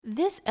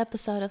This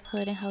episode of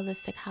Hood and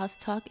Holistic House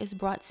Talk is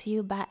brought to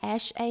you by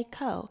Ash A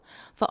Co.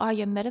 For all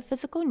your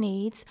metaphysical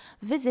needs,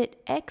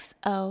 visit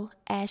xoshaco.com.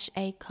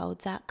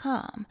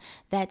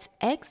 That's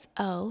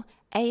xoshaco.com.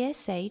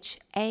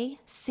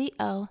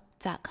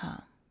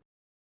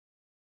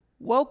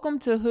 Welcome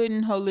to Hood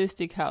and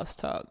Holistic House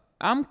Talk.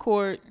 I'm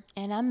Court.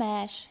 And I'm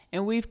Ash.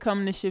 And we've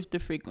come to shift the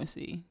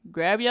frequency.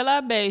 Grab your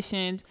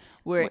libations.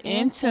 We're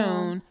in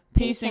tune.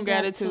 Peace and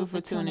gratitude for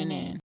tuning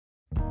in.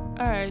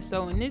 Alright,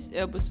 so in this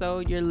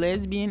episode, your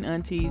lesbian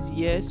aunties,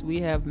 yes,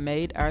 we have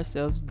made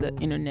ourselves the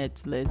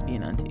internet's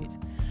lesbian aunties.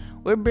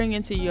 We're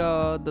bringing to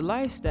y'all the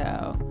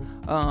lifestyle,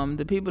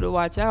 the people to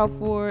watch out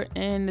for,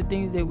 and the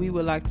things that we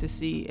would like to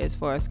see as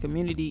far as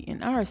community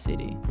in our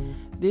city.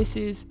 This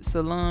is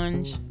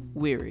Solange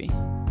Weary.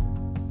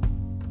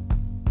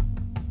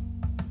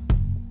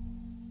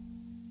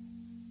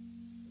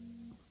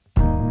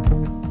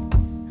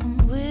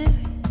 I'm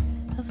weary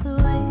of the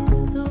ways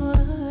of the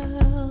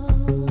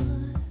world.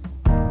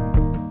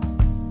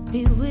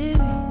 Be weary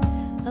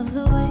of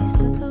the ways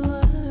of the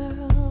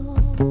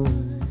world.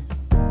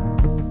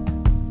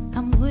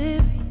 I'm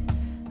weary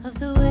of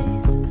the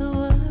ways of the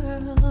world.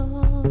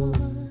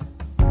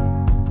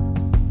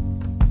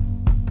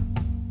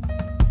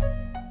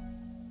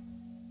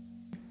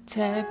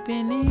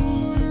 Tapping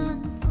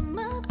in.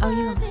 Oh,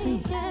 you gonna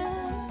sing?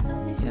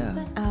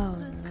 Yeah. Oh,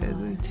 Because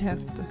we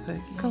tapped the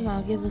fucking. come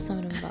on, give us some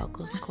of them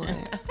vocals, Court.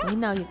 We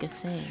know you can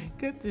sing.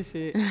 Cut the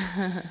shit.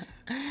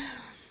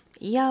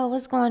 Yo,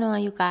 what's going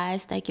on, you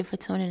guys? Thank you for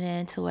tuning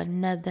in to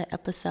another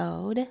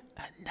episode of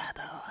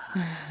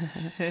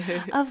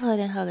Hood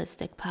and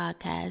Holistic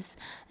Podcast.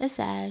 It's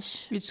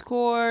Ash. It's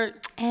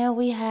Court. And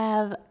we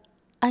have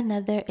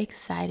another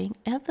exciting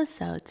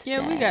episode today.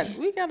 Yeah,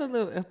 we got a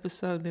little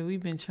episode that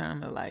we've been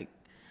trying to like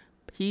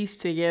piece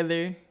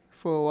together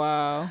for a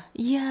while,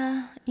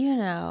 Yeah, you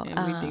know.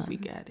 and we think we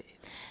got it.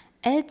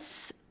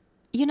 It's,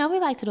 you know, we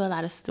like to do a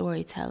lot of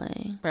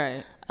storytelling.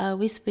 Right.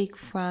 We speak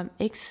from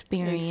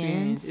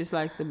experience. It's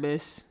like the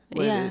best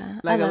way Yeah, to,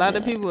 like I a lot love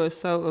of people are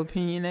so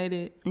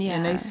opinionated, Yeah.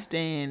 and they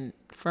stand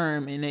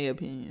firm in their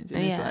opinions,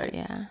 and it's like,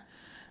 yeah.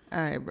 all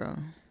right, bro,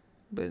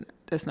 but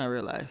that's not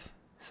real life.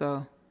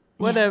 So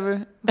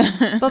whatever.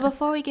 But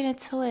before we get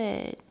into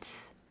it,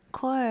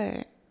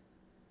 Court,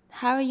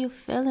 how are you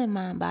feeling,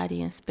 mind,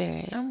 body, and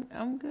spirit?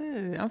 I'm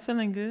good. I'm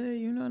feeling good.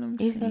 You know what I'm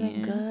saying? You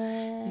feeling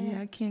good?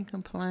 Yeah, I can't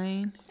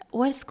complain.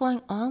 What's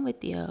going on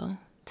with you?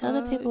 Tell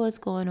the people what's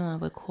going on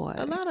with Court.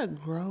 A lot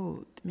of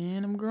growth,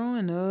 man. I'm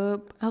growing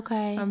up.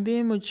 Okay. I'm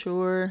being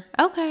mature.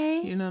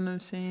 Okay. You know what I'm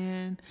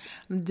saying?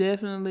 I'm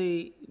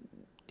definitely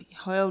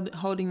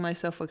holding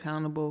myself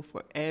accountable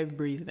for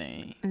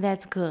everything.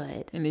 That's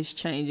good. And it's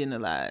changing a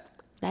lot.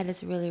 That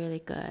is really,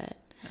 really good.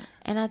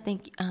 And I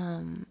think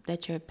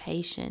that your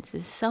patience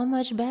is so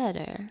much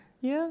better.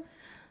 Yeah.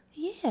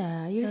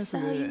 Yeah, That's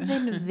good. you've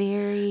been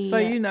very. So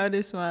you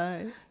notice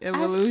my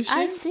evolution?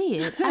 I see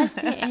it. I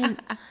see it,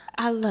 and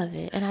I love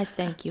it, and I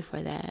thank you for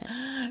that.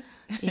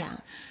 Yeah.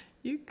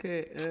 You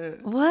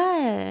could.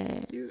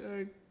 What? You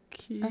are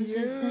cute. I'm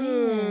just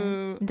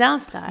saying.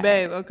 Don't start.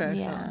 Babe, okay.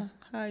 Yeah. So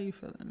how are you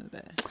feeling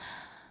today?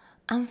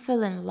 I'm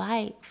feeling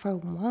light. For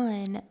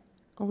one,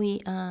 we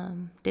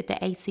did the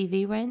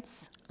ACV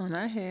rinse. On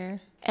our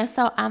hair. And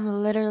so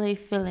I'm literally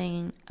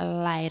feeling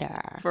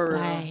lighter. For real.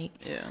 Like,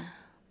 Yeah.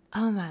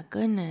 oh my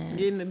goodness.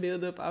 Getting the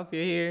buildup off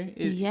your hair.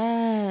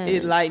 Yes.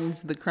 It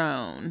lightens the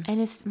crown.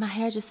 And my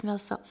hair just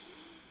smells so,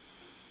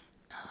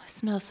 it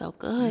smells so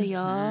good,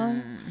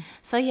 y'all.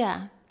 So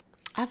yeah,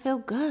 I feel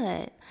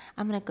good.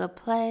 I'm in a good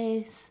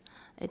place.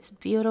 It's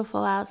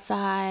beautiful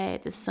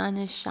outside. The sun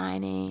is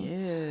shining.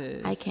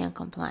 Yes. I can't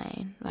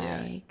complain.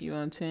 Yeah. Like, You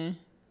on 10?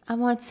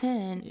 I'm on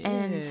 10.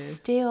 And Yeah.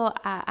 still,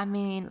 I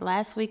mean,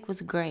 last week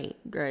was great.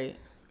 Great.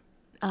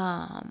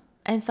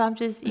 And so I'm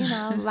just,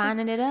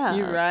 lining it up.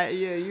 You right,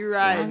 yeah, you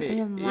riding it.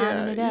 I'm Yeah,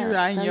 lining it up. you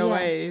riding So, your yeah,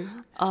 wave.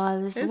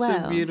 All is It's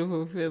well. a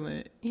beautiful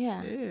feeling.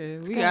 Yeah. Yeah,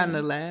 we great. got in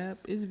the lab.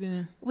 It's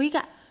been We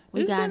got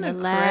It's in been the a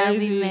lab.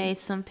 crazy- We made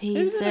some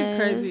pieces. it's been a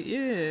crazy,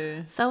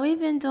 yeah. So we've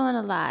been doing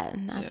a lot,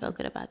 and I Yeah. feel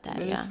good about that.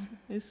 But Yeah.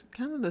 it's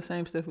kind of the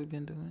same stuff we've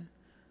been doing.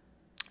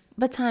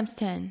 But times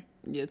 10.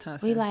 Yeah,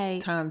 times We 10.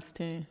 like- times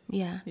 10.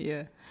 Yeah.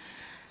 Yeah.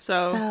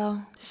 So,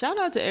 So shout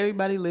out to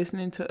everybody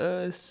listening to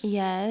us.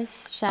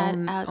 yes, shout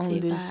out to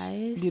you this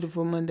guys.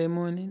 beautiful Monday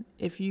morning.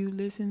 If you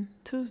listen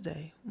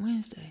Tuesday,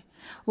 Wednesday,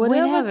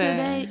 whatever Whenever.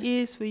 today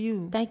is for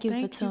you. Thank you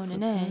for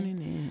tuning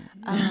in.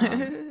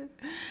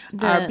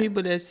 Our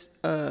people that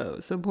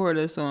support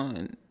us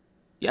on,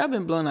 y'all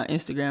been blowing our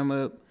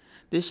Instagram up.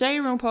 The Shade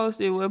Room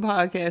posted what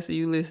podcast are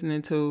you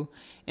listening to,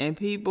 and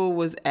people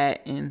was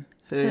atting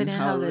Hood and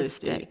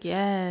Holistic.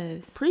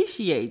 Yes.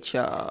 Appreciate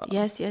y'all.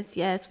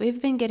 Yes.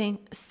 We've been getting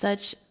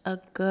such a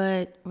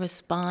good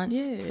response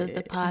to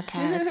the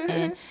podcast.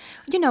 And,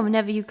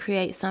 whenever you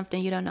create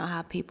something, you don't know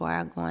how people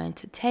are going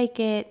to take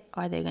it.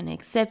 Are they going to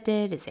accept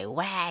it? Is it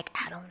whack?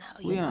 I don't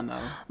know. We don't know.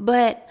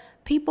 But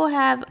people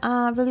have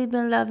really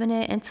been loving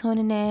it and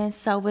tuning in.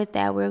 So with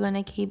that, we're going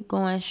to keep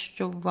going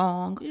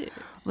strong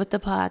with the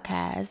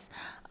podcast.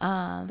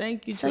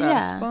 Thank you to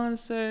our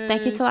sponsors.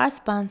 Thank you to our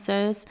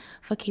sponsors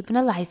for keeping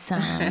the lights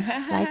on,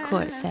 like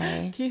Court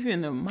say.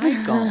 Keeping the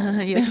mic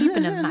on. You're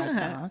keeping the mic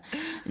on.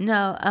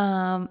 No,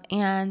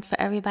 and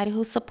for everybody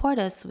who support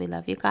us, we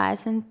love you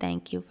guys and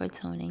thank you for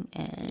tuning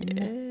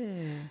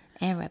in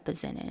and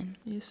representing.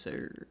 Yes,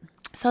 sir.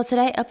 So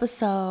today's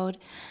episode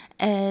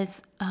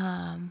is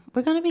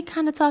we're going to be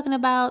kind of talking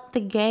about the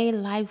gay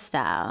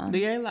lifestyle. The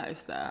gay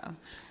lifestyle.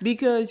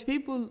 Because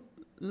people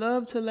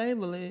love to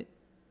label it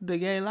the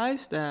gay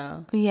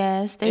lifestyle.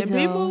 Yes, they do. And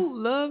people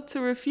love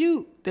to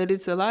refute that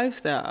it's a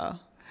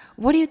lifestyle.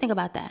 What do you think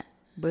about that?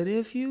 But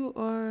if you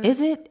are... Is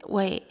it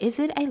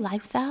a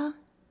lifestyle?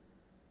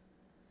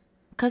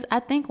 Because I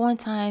think one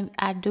time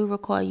I do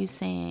recall you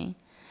saying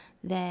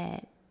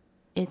that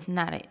it's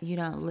not you're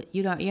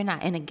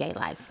not in a gay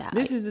lifestyle.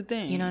 This is the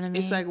thing. You know what I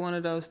mean? It's like one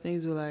of those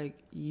things where like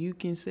you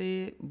can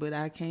say it, but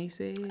I can't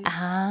say it.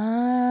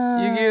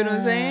 Ah. You get what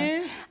I'm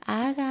saying?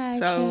 I got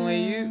so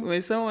you. So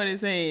when someone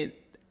is saying,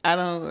 I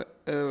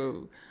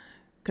don't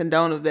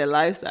condone of that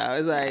lifestyle,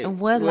 it's like,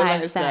 what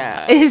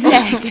lifestyle?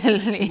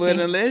 Exactly. But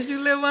unless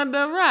you live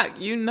under a rock,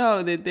 you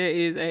know that there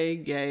is a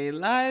gay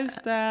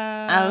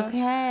lifestyle.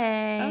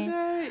 Okay.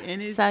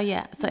 And it's, so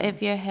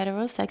if you're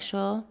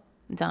heterosexual,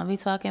 don't be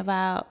talking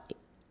about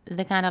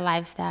the kind of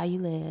lifestyle you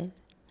live.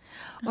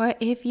 Or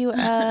if you're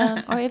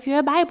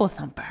a Bible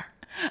thumper,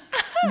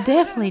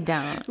 definitely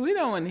don't. We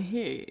don't want to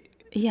hear it.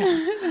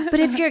 Yeah. But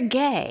if you're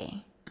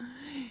gay,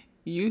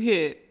 you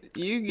get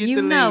the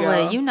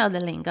lingo. You know the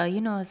lingo. You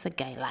know it's a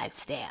gay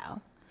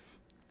lifestyle.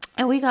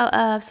 And we go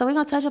so we're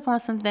gonna touch upon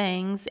some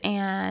things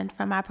and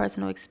from our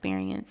personal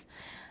experience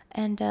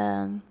and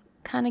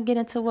kind of get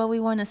into what we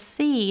want to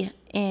see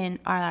in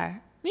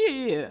our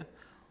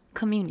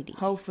community.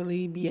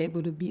 Hopefully be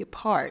able to be a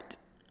part.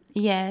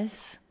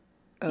 Yes.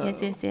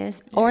 Yes. Yeah.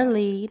 Or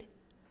lead.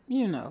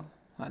 You know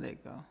how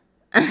that go.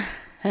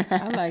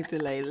 I like to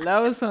lay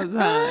low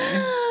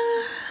sometimes.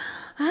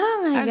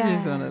 Oh my God. I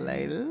just want to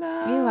lay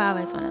low. You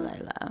always want to lay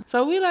low.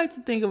 So we like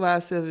to think of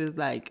ourselves as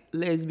like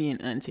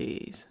lesbian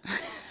aunties.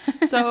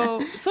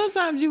 So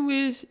sometimes you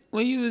wish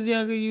when you was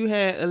younger you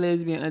had a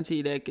lesbian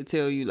auntie that could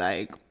tell you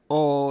like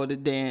all the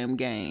damn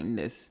game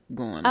that's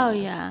going on. Oh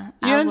yeah.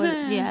 You know what I'm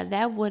saying? Yeah,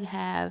 that would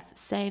have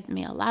saved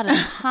me a lot of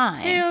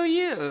time. Hell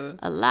yeah.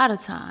 A lot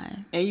of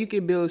time. And you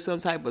can build some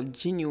type of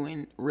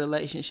genuine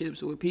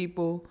relationships with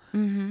people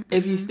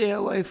if you stay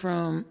away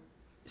from,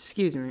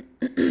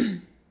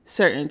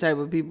 certain type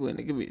of people in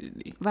the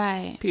community.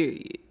 Right.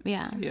 Period.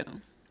 Yeah. Yeah.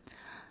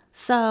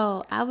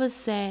 So I would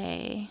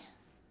say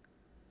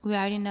we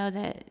already know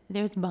that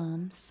there's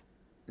bums.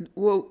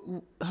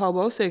 Well,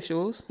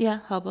 homosexuals.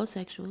 Yeah,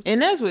 homosexuals.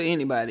 And that's with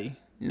anybody.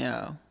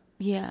 No.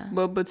 Yeah.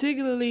 But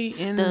particularly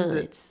in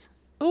studs.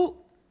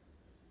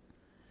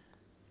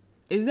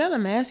 Is that a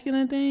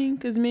masculine thing?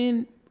 Because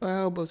men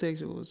are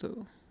homosexuals,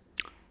 so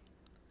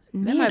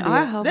men are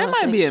homosexuals. That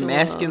might be a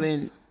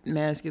masculine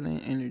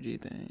energy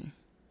thing.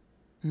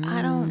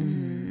 I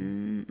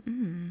don't.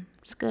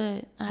 It's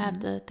good. I have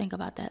to think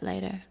about that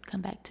later.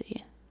 Come back to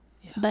you.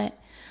 Yeah. But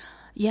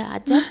yeah, I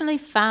definitely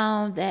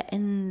found that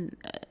in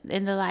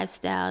the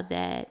lifestyle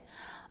that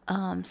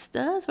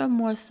studs were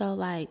more so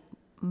like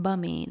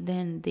bummy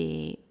than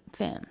the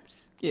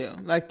femmes. Yeah,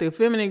 like the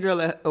feminine girl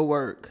at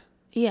work.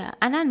 Yeah,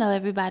 and I know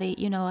everybody,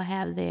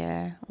 have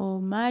their. Well,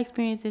 my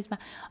experience is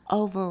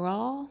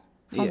overall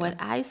from what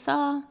I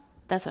saw.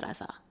 That's what I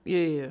saw.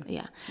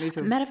 Yeah. Me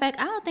too. Matter of fact,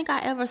 I don't think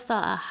I ever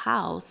saw a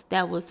house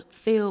that was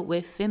filled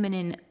with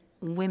feminine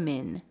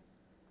women,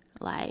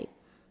 like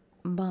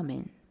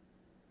bumming.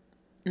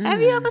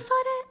 Have you ever saw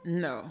that?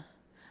 No.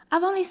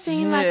 I've only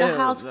seen like a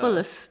house full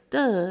of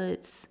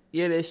studs.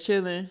 Yeah, that's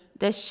chilling.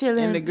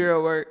 And the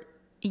girl work.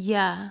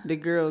 Yeah. The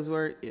girls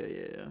work.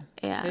 Yeah.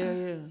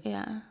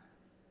 Yeah.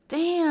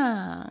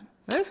 Damn.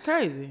 That's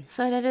crazy.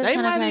 So that is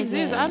kind of crazy. They might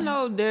exist. I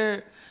know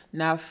they're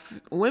now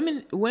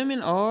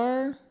women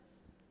are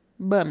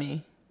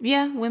bummy.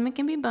 Yeah, women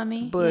can be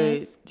bummy.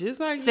 But just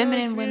like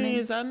feminine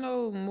women, I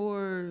know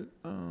more.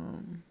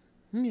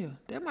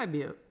 That might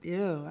be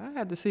I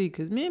have to see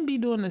because men be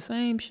doing the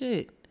same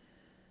shit.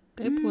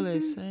 They pull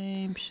that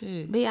same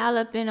shit. Be all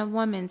up in a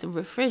woman's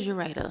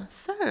refrigerator,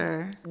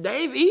 sir.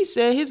 Dave East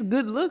said his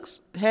good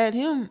looks had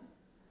him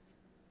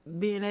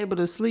being able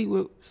to sleep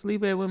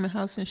at women's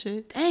house and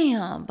shit.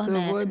 Damn, bum to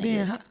ass avoid niggas.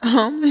 Being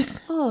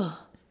homeless. Oh.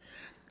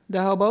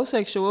 The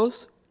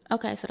homosexuals.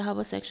 Okay, so the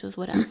homosexuals.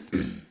 What else?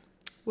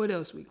 What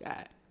else we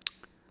got?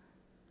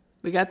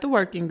 We got the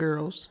working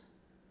girls.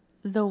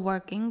 The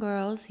working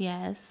girls,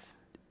 yes.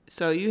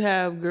 So you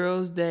have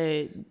girls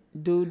that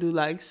do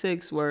like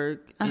sex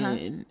work,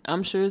 and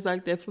I'm sure it's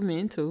like that for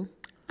men too.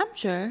 I'm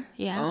sure,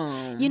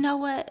 yeah. You know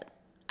what?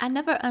 I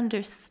never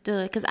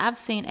understood because I've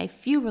seen a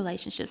few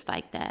relationships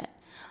like that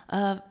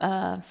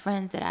of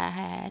friends that I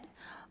had,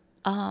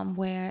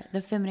 where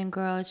the feminine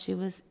girl, she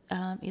was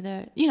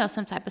either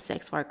some type of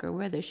sex worker,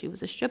 whether she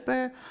was a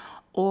stripper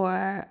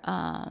or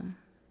a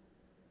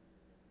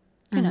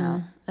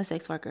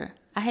sex worker.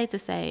 I hate to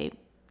say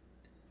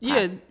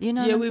Yeah, you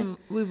know. Yeah,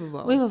 we've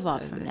evolved. We've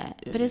evolved from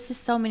that, but it's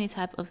just so many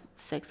type of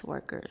sex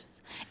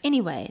workers.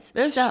 Anyways,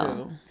 that's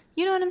true.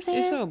 You know what I'm saying?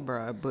 It's so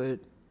broad, but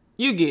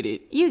you get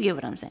it. You get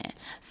what I'm saying.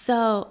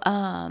 So,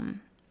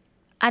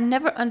 I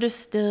never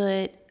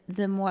understood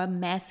the more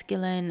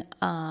masculine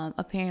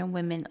appearing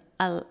women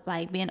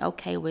like being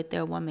okay with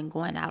their woman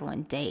going out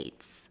on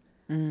dates.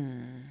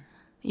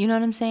 You know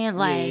what I'm saying?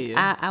 Like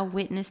Yeah. I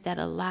witnessed that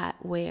a lot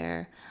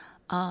where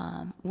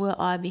we'll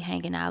all be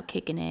hanging out,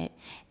 kicking it,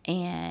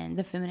 and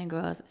the feminine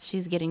girls,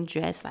 she's getting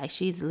dressed like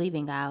she's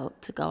leaving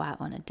out to go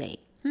out on a date.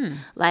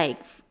 Like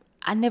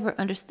I never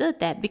understood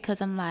that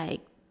because I'm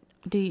like,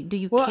 do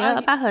you care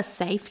about her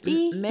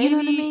safety? Maybe, you know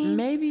what I mean?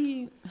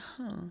 Maybe.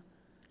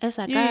 It's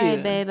like, all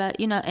right, babe,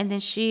 you know, and then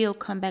she'll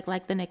come back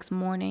like the next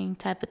morning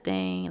type of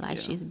thing, like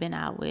she's been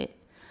out with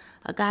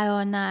a guy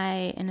all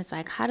night, and it's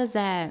like, how does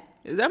that?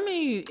 I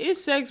mean,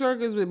 it's sex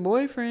workers with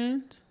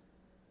boyfriends,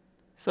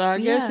 so I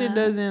guess it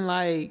doesn't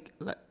like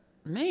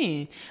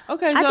man.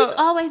 Okay, I just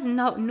always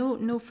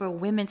knew for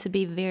women to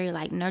be very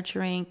like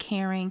nurturing,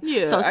 caring.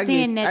 Yeah, so I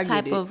seeing get that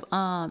type it.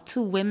 of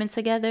two women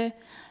together,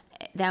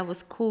 that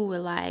was cool.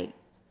 With like,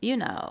 you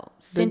know,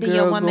 The sending girl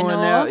your woman going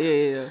off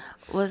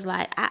out, was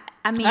like,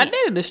 I mean, I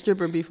dated a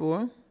stripper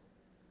before.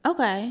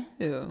 Okay.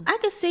 Yeah. I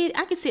could see.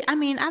 I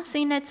mean, I've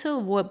seen that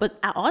too, boy. But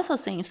I also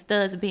seen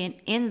studs being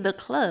in the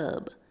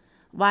club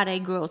while they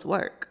girls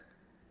work.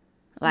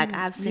 Like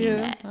I've seen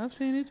that. I've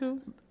seen it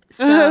too.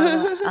 So,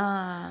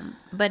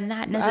 but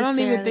not necessarily. I don't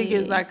even think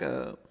it's like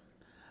a.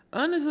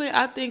 Honestly,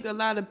 I think a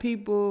lot of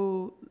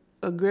people,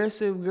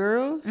 aggressive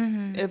girls.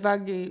 If I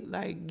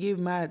give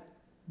my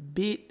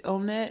bit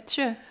on that.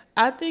 Sure.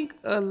 I think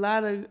a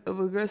lot of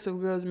aggressive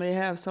girls may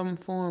have some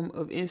form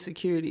of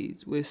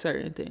insecurities with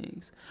certain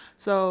things.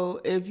 So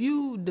if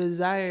you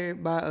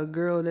desired by a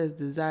girl that's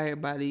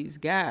desired by these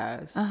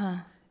guys,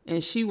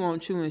 and she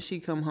wants you and she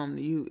come home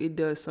to you, it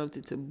does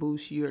something to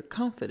boost your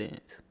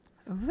confidence.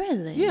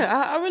 Really? Yeah,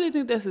 I really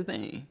think that's the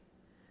thing.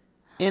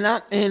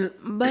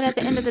 But at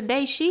the end of the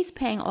day, she's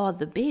paying all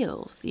the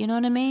bills. You know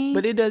what I mean?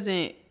 But it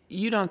doesn't.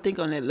 You don't think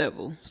on that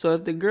level. So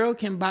if the girl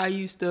can buy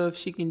you stuff,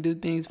 she can do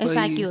things for you. It's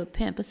like you a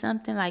pimp or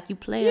something, like you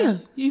play. Yeah,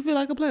 you feel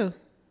like a player.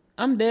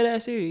 I'm dead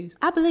ass serious.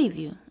 I believe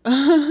you.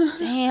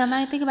 Damn,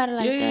 I ain't think about it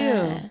like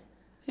that.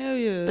 Hell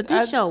yeah. But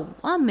this your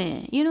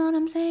woman. You know what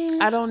I'm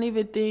saying? I don't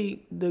even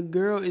think the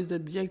girl is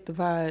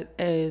objectified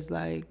as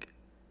like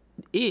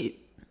it.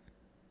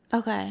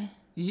 Okay.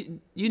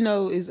 You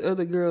know, it's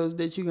other girls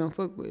that you gonna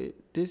fuck with.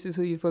 This is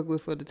who you fuck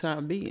with for the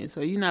time being.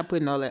 So you're not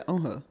putting all that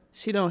on her.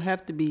 She don't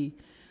have to be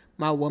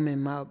my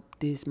woman, my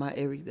this, my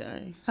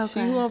everything. Okay. She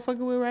who I'm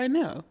fucking with right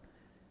now.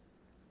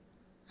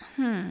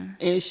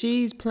 And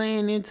she's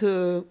playing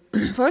into,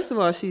 first of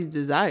all, she's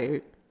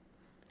desired.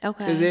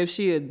 Okay. Because if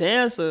she a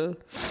dancer,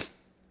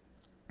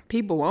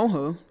 people want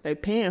her. They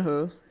paying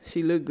her.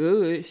 She look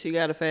good. She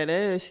got a fat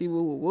ass. She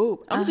whoop, whoop,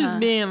 whoop. I'm just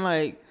being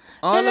like,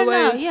 all the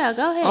way. No. Yeah,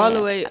 go ahead. All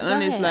the way Go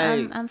honest, ahead.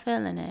 like. I'm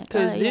feeling it.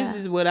 Because this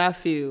is what I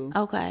feel.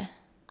 Okay.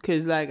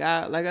 Because like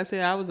I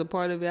said, I was a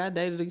part of it. I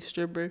dated a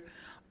stripper.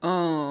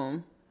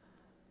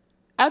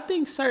 I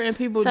think certain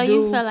people So do.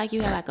 you felt like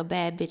you had like a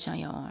bad bitch on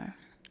your arm.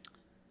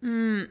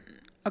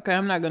 Okay,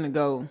 I'm not gonna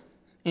go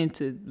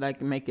into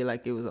like make it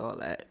like it was all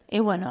that.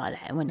 It wasn't all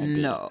that when it did.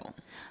 No.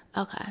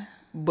 Okay.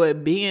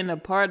 But being a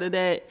part of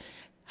that,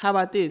 how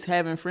about this?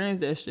 Having friends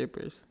that's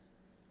strippers.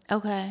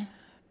 Okay.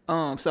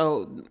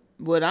 So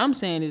what I'm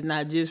saying is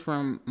not just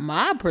from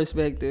my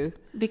perspective.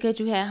 Because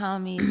you had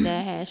homies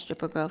that had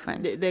stripper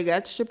girlfriends. They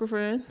got stripper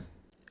friends.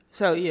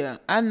 So yeah,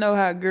 I know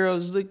how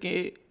girls look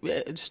at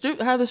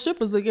how the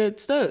strippers look at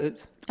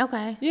studs.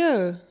 Okay.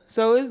 Yeah.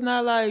 So it's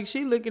not like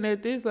she looking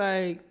at this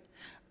like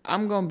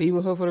I'm gonna be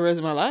with her for the rest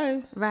of my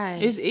life.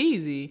 Right. It's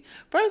easy.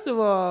 First of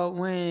all,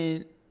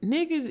 when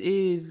niggas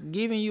is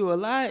giving you a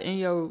lot in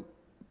your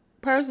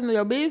personal,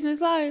 your business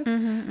life,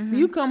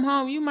 you come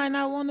home, you might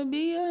not want to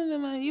be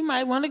you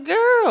might want a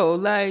girl.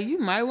 Like, you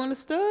might want a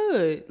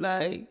stud.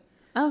 Like,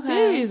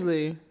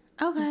 seriously.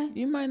 Okay.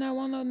 You might not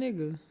want no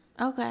nigga.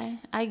 Okay.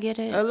 I get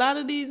it. A lot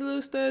of these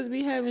little studs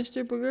be having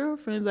stripper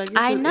girlfriends. Like,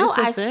 I know. it's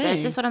a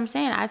thing. That's what I'm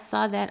saying. I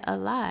saw that a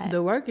lot.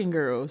 The working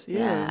girls,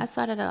 yeah. I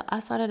saw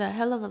that a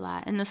hell of a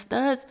lot. And the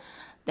studs,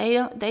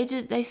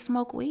 they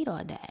smoke weed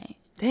all day.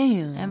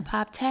 Damn. And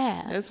pop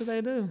tabs. That's what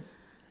they do.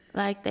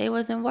 Like they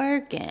wasn't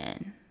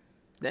working.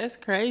 That's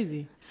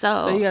crazy.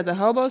 So you got the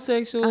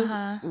homosexuals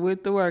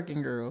with the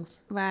working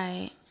girls.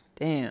 Right.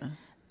 Damn.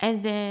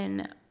 And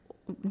then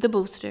the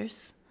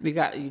boosters. You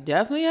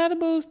definitely have the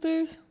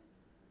boosters.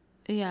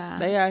 Yeah.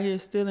 They out here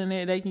stealing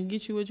it. They can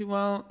get you what you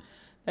want.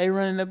 They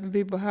running up in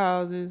people's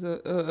houses,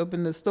 up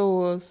in the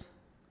stores,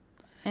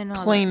 and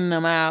cleaning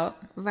them out.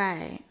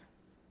 Right.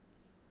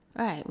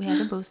 Right. We have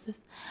the boosters.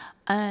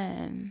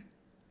 And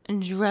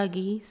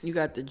druggies. You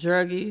got the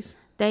druggies.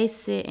 They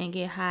sit and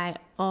get high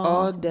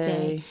all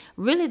day.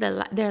 Really,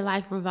 their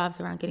life revolves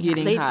around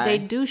getting high. They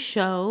do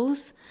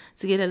shows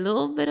to get a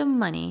little bit of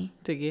money.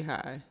 To get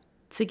high.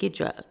 To get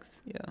drugs.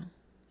 Yeah.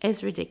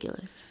 It's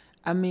ridiculous.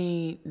 I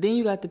mean, then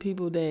you got the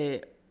people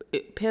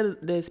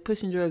that's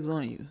pushing drugs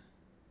on you.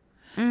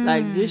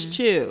 Like, just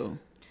chill.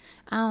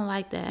 I don't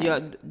like that. Yo,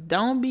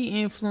 don't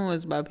be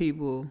influenced by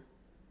people.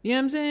 You know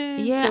what I'm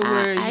saying? Yeah, to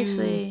where I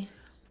actually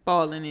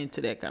falling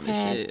into that kind of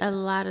shit. A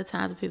lot of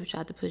times when people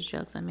try to push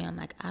drugs on me, I'm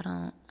like,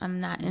 I'm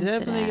not into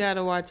Definitely that.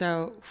 gotta watch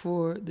out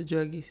for the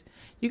druggies.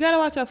 You gotta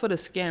watch out for the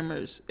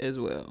scammers as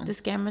well. The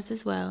scammers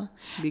as well.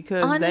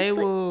 Because honestly, they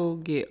will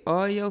get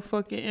all your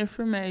fucking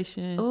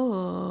information.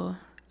 Oh.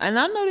 And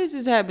I know this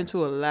has happened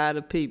to a lot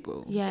of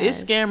people. Yes.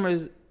 It's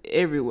scammers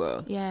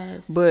everywhere.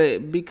 Yes.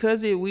 But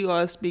because we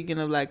are speaking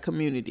of like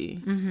community,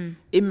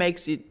 it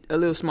makes it a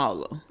little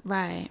smaller.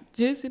 Right.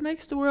 It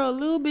makes the world a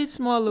little bit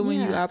smaller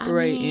when you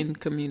operate in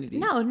community.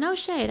 No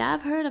shade.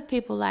 I've heard of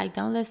people like,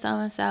 don't let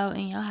so-and-so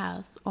in your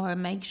house, or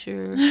make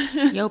sure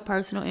your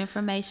personal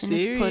information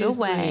is put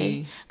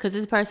away because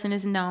this person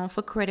is known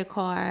for credit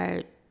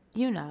card,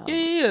 theft and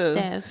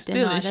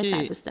all that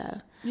type of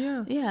stuff.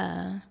 Yeah.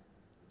 Yeah.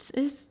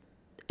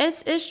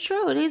 It's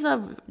true. These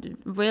are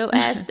real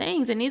ass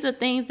things, and these are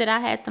things that I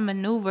had to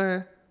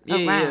maneuver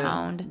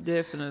around. Yeah,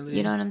 definitely.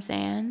 You know what I'm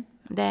saying?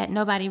 That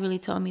nobody really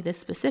told me the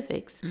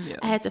specifics. Yeah.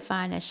 I had to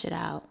find that shit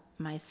out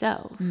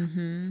myself.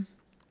 Mm-hmm.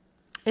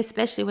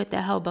 Especially with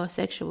that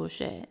homosexual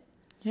shit.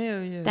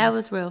 Hell yeah. That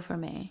was real for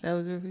me. That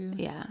was real for you?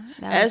 Yeah.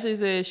 Ashley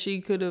said she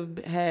could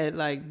have had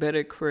like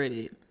better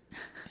credit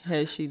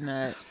had she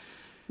not,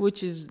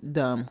 which is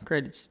dumb.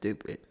 Credit's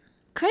stupid.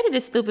 Credit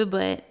is stupid,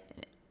 but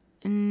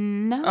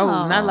no.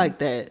 Oh, not like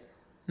that.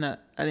 No,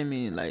 I didn't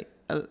mean like.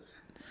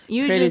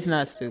 Credit's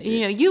not stupid.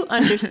 You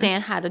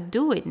understand how to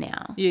do it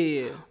now.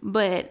 Yeah.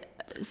 But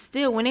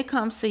still, when it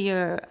comes to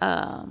your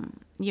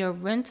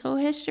rental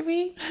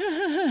history,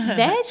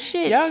 that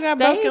shit y'all got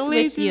stays broken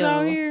leases with you.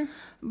 out here.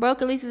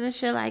 Broken leases and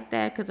shit like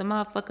that, because a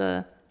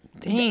motherfucker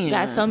Damn.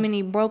 got so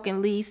many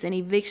broken lease and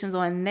evictions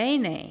on their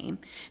name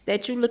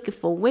that you looking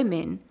for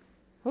women,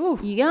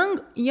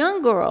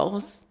 young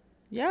girls.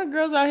 Y'all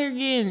girls out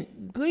here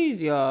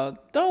please y'all,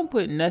 don't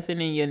put nothing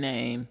in your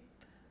name.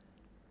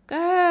 Girl.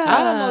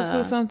 I almost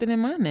put something in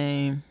my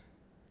name.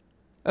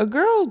 A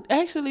girl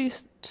actually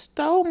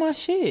stole my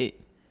shit.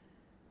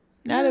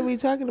 Now that we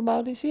talking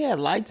about it, she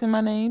had lights in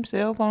my name,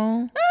 cell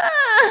phone.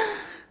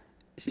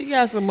 She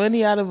got some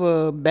money out of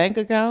a bank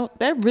account.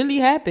 That really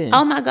happened.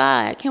 Oh my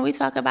God. Can we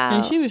talk about...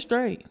 And she was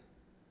straight.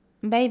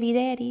 Baby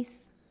daddies.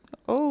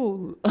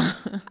 Oh.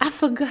 I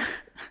forgot.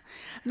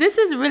 This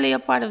is really a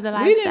part of the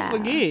lifestyle. We didn't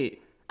forget.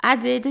 I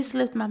did. This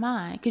slipped my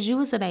mind because you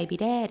was a baby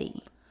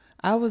daddy.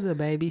 I was a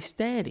baby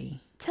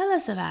statty. Tell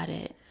us about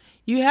it.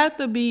 You have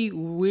to be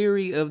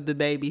weary of the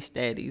baby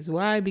statties.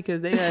 Why?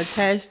 Because they are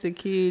attached to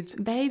kids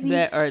baby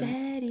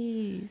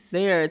statties.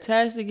 They are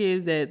attached to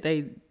kids that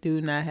they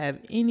do not have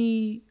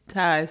any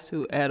ties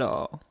to at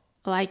all.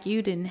 Like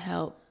you didn't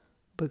help.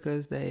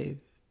 Because they...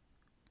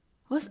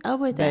 What's up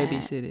with that?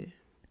 Babysitted.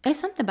 There's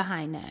something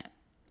behind that.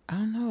 I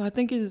don't know. I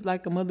think it's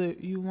like a mother.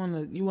 You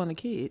want a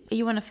kid.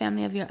 You want a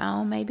family of your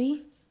own,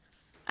 maybe.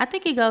 I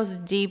think it goes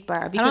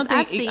deeper because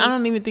I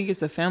don't even think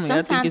it's a family.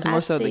 I think it's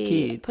more so the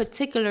kids.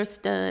 Particular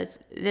studs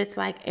that's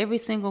like every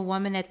single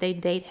woman that they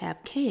date have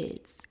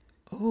kids.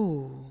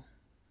 Oh.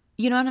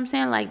 You know what I'm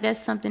saying? Like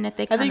that's something that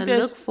they kind of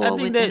look for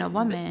within a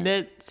woman.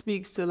 That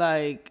speaks to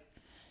like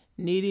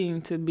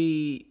needing to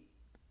be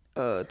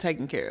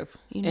taken care of.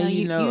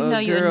 You'll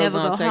never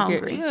go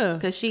hungry. Yeah,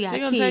 because she got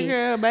gonna kids. Take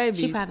care of her babies.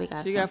 She probably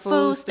got some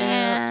food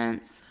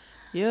stamps.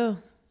 Yeah.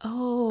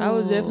 Oh, I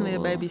was definitely a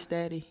baby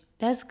statty.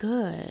 That's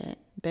good.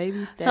 Baby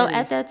statty. So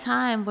at that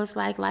time, was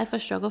like life a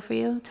struggle for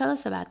you? Tell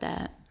us about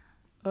that.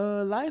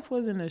 Life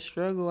wasn't a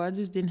struggle. I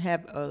just didn't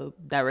have a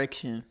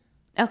direction.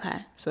 Okay.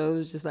 So it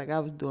was just like I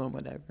was doing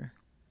whatever.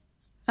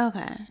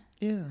 Okay.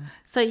 Yeah.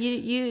 So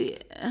you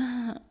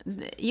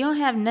don't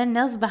have nothing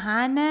else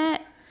behind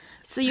that.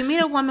 So you meet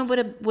a woman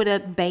with a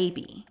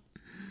baby,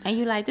 and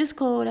you like, this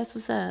cool. That's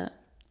what's up.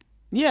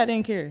 Yeah, I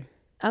didn't care.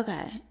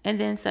 Okay, and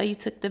then so you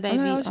took the baby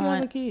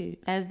on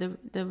as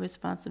the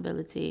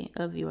responsibility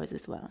of yours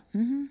as well.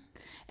 Mm-hmm.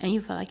 And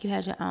you felt like you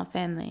had your own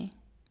family.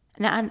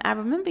 Now I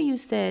remember you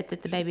said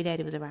that the baby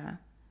daddy was around.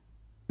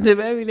 The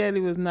baby daddy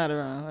was not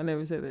around. I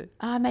never said that.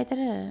 Oh, I made that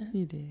up.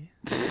 You did.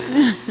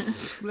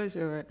 Bless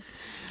your heart.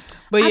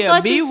 But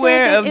yeah,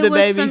 beware of the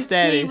baby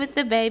statty. With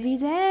the baby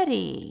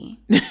daddy.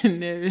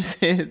 Never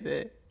said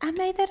that. I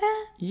made that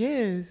up?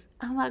 Yes.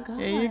 Oh my God.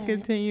 And you're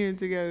continuing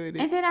to go with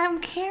it. And then I'm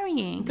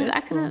carrying. Because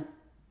I could have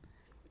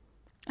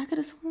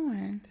cool.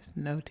 sworn. There's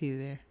no tea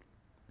there.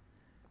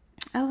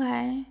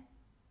 Okay.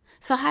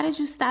 So how did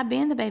you stop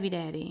being the baby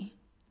daddy?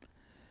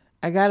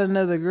 I got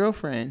another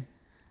girlfriend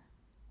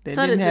that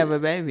didn't have a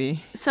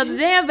baby. So the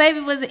damn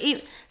baby wasn't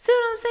even... See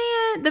what I'm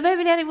saying? The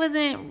baby daddy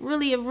wasn't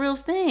really a real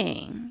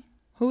thing.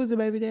 Who was the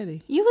baby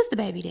daddy? You was the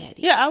baby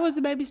daddy. Yeah, I was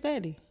the baby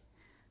statty.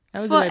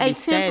 I was the baby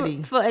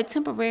statty. For a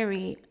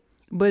temporary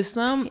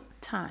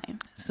time.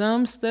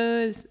 Some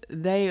studs,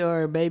 they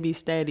are baby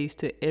statties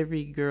to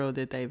every girl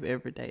that they've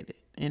ever dated.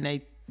 And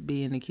they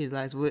be in the kids'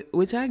 lives,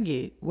 which I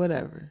get,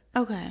 whatever.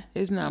 Okay.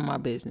 It's not my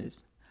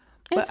business.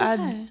 It's but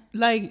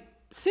okay.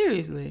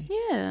 Seriously.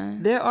 Yeah.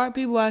 There are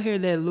people out here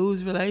that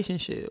lose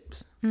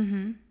relationships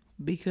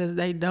because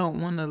they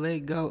don't want to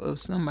let go of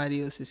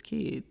somebody else's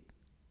kid.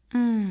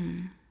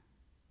 And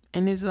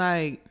it's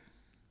like,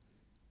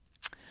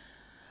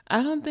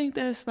 I don't think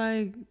that's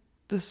like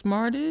the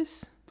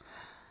smartest.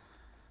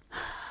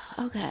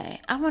 Okay,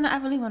 I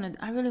really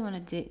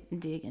want to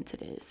dig into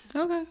this.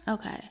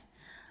 Okay.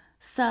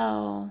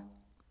 So,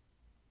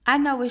 I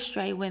know with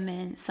straight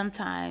women,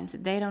 sometimes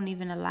they don't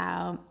even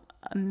allow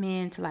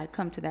men to like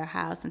come to their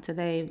house until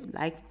they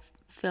like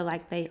feel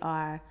like they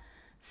are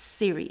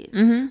serious.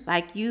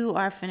 Like, you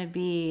are finna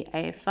be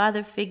a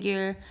father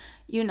figure.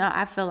 You know,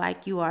 I feel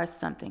like you are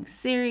something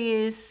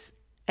serious,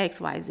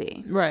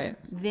 XYZ. Right.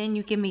 Then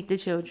you can meet the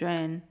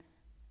children,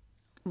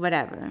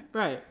 whatever.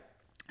 Right.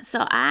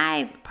 So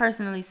I've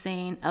personally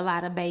seen a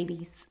lot of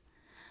babies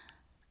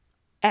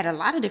at a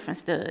lot of different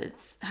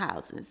studs'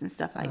 houses and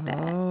stuff like that.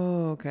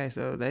 Oh, okay.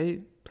 So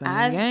they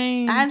playing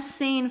games. I've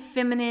seen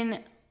feminine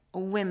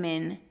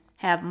women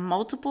have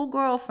multiple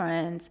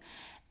girlfriends,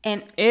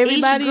 and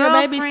everybody your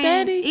baby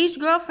steady. Each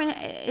girlfriend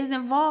is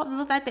involved. It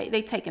looks like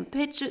they taking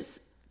pictures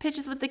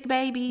with the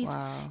babies.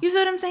 Wow. You see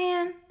what I'm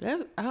saying?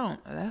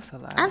 That's a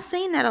lot. I've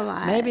seen that a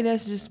lot. Maybe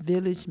that's just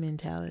village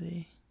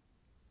mentality.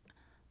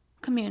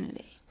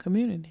 Community,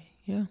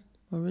 yeah.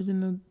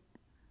 Original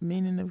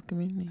meaning of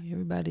community.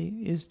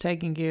 Everybody is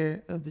taking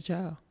care of the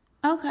child.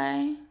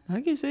 Okay.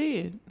 I can see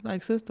it.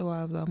 Like sister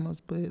wives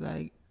almost, but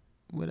like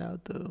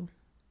without the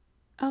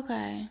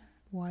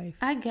wife.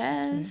 I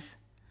guess.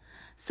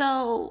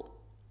 So,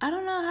 I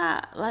don't know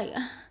how, like,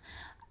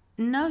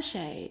 no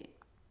shade.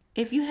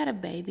 If you had a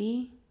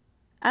baby,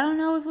 I don't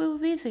know if we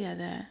would be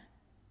together.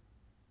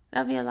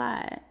 That'd be a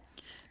lot.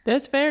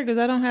 That's fair, because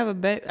I don't have a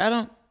baby.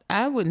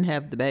 I wouldn't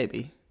have the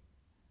baby.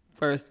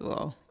 First of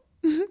all.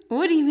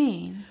 What do you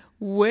mean?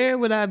 How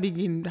would I be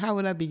getting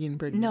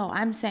pregnant? No,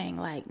 I'm saying,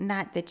 like,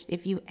 not that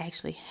if you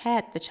actually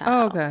had the child.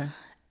 Oh, okay.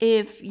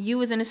 If you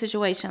was in a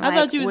situation I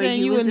thought you were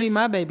saying you wouldn't be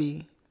my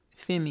baby.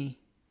 Femi.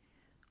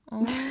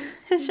 Oh.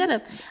 Shut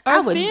up.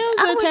 Are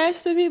films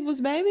attached to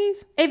people's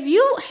babies? If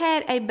you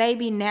had a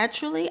baby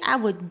naturally, I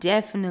would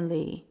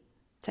definitely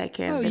take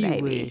care of the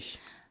baby. Wish.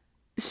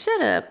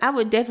 Shut up. I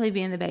would definitely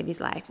be in the baby's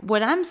life.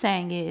 What I'm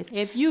saying is,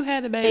 if you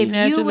had a baby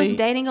naturally, you was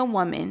dating a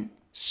woman,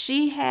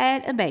 she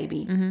had a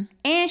baby,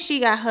 and she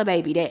got her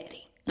baby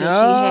daddy. She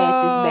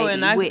had this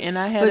baby and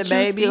I had a baby.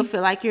 But you still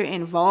feel like you're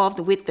involved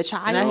with the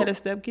child. And I had a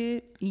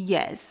stepkid?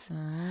 Yes.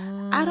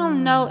 Oh. I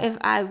don't know if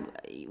I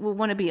would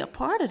want to be a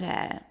part of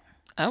that.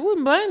 I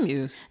wouldn't blame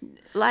you.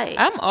 Like,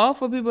 I'm all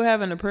for people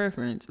having a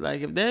preference.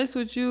 Like, if that's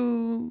what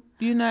you're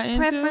not into.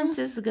 Preference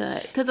is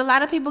good. Because a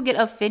lot of people get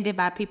offended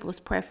by people's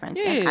preference.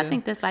 Yeah. And I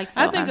think that's like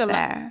so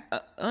unfair.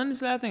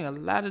 Honestly, I think a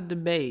lot of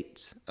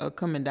debates are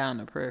coming down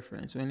to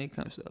preference when it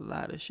comes to a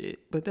lot of shit.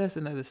 But that's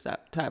another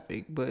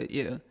topic. But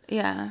yeah.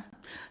 Yeah.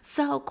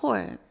 So,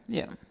 Court.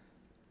 Yeah.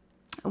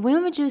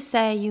 When would you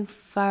say you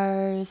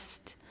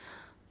first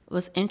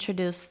was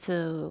introduced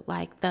to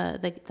like the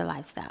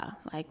lifestyle?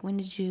 Like, when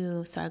did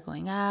you start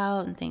going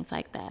out and things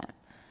like that?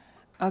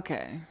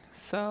 Okay,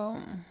 so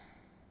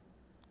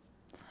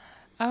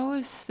I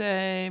would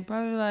say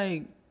probably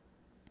like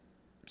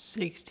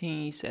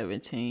 16,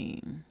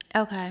 17.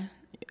 Okay.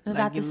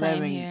 About the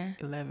same here.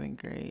 11th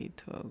grade,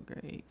 12th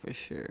grade for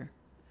sure.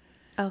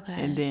 Okay.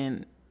 And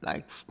then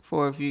like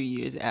for a few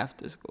years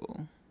after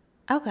school.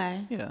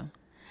 Okay. Yeah.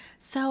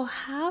 So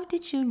how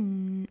did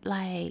you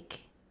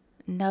like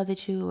know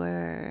that you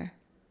were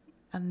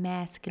a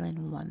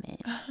masculine woman?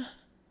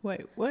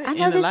 Wait, what? I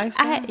know in the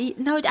lifestyle?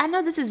 I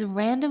know this is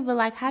random, but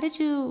like, how did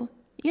you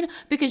know,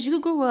 because you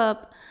grew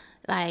up,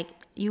 like,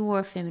 you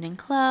wore feminine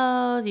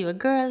clothes, you were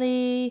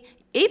girly.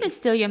 Even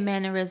still, your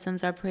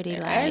mannerisms are pretty,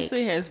 like,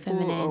 Ashley has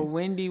feminine. pulled a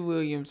Wendy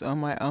Williams on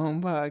my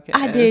own podcast.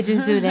 I did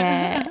just do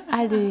that.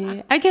 I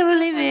did. I can't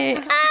believe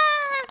it.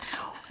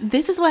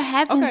 This is what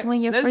happens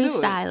when you're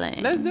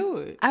freestyling. Let's do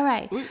it. All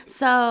right.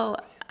 So,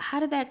 how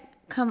did that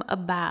come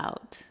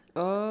about?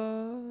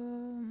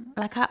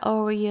 Like, how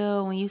old were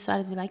you when you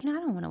started to be like, I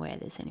don't want to wear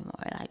this anymore.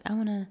 Like, I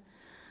want to.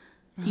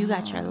 You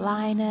got your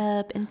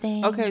lineup and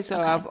things. Okay,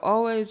 so I've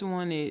always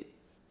wanted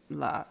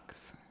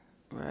locks,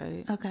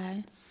 right?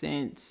 Okay.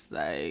 Since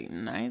like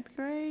 9th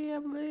grade, I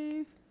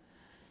believe.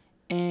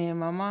 And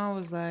my mom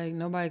was like,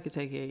 nobody could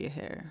take care of your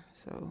hair,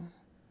 so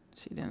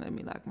she didn't let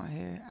me lock my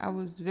hair. I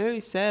was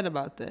very sad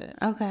about that.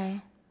 Okay.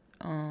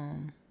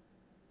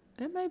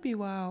 That may be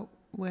why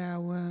I wear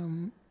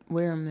them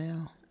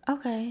now.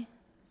 Okay.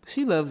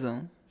 She loves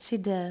them. She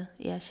do.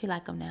 Yeah, she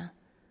like them now.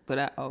 But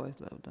I always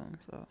loved them,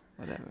 so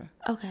whatever.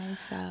 Okay,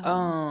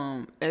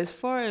 so. As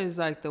far as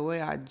like the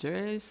way I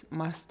dress,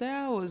 my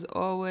style was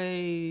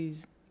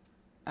always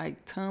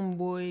like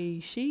tomboy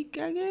chic,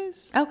 I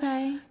guess.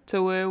 Okay.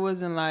 To where it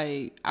wasn't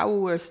like, I would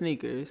wear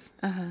sneakers.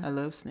 I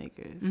love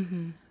sneakers.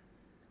 Mm-hmm.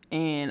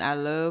 And I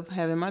love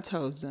having my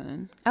toes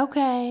done.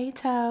 Okay,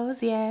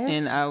 toes, yes.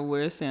 And I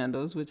wear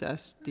sandals, which I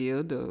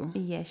still do.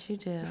 Yes, you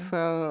do.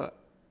 So,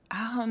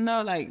 I don't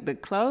know, like the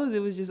clothes, it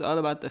was just all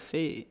about the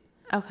fit.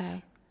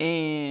 Okay.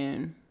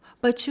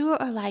 But you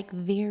are like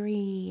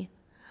very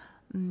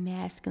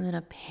masculine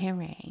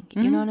appearing.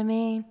 You know what I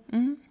mean?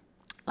 Mm-hmm.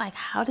 like,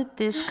 how did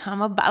this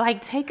come about?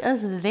 Like, take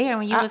us there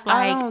when you was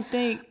like, I don't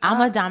think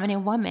I'm a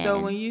dominant woman. So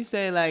when you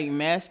say like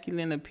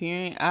masculine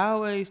appearing, I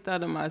always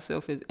thought of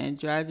myself as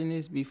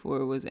androgynous before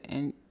it was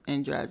an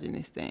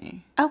androgynous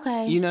thing.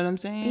 Okay. You know what I'm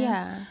saying?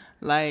 Yeah.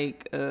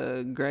 Like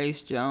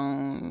Grace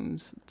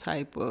Jones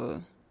type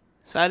of.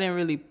 So I didn't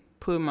really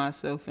put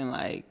myself in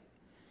like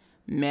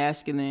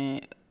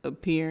masculine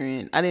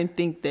appearing. I didn't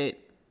think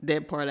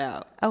that part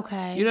out.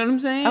 Okay. You know what I'm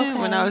saying? Okay.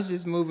 When I was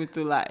just moving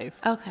through life.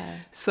 Okay.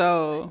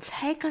 So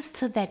take us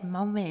to that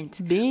moment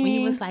when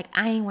you was like,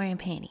 I ain't wearing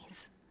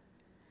panties.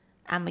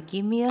 I'm gonna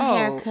give me a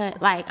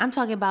haircut. Like, I'm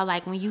talking about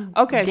like when you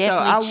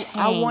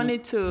I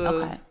wanted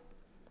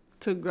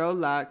to grow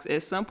locks.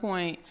 At some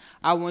point,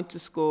 I went to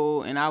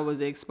school and I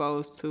was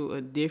exposed to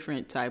a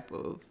different type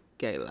of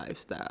gay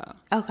lifestyle.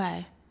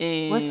 Okay.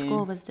 And what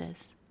school was this?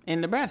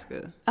 In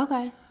Nebraska.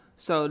 Okay.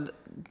 So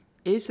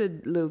it's a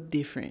little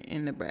different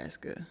in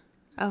Nebraska.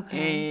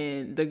 Okay.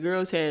 And the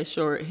girls had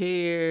short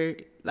hair,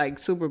 like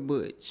super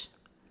butch.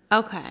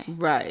 Okay.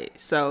 Right.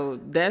 So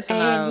that's when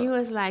and you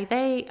was like,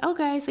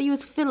 so you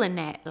was feeling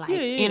that like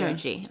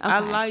energy. Okay. I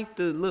like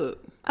the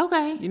look.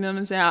 Okay. You know what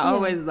I'm saying? I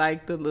always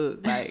like the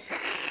look. Like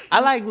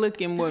I like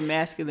looking more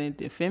masculine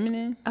than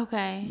feminine.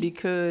 Okay.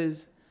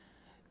 Because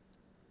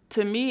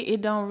to me,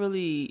 it don't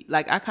really,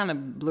 like, I kind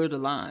of blur the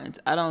lines.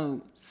 I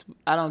don't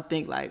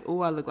think like,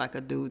 oh, I look like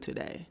a dude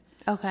today.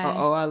 Okay. Or,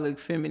 oh, I look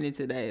feminine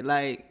today.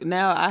 Like,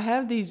 now I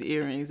have these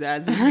earrings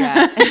that I just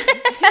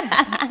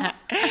got.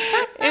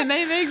 And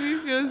they make me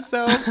feel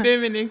so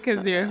feminine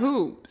because they're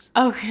hoops.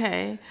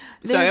 Okay.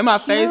 So in my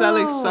face, I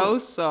look so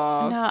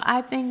soft. No,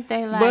 I think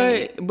they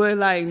like. But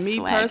like me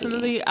swaggy.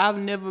 personally, I've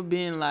never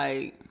been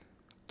like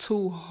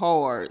too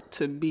hard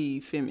to be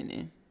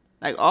feminine.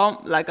 Like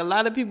a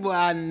lot of people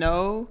I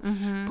know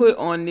put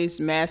on this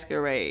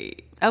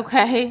masquerade.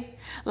 Okay,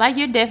 like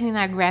you're definitely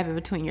not grabbing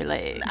between your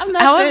legs. I'm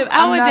not.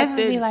 I would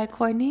definitely be like,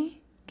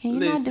 Courtney, can you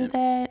not do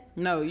that?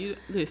 No, you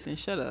listen.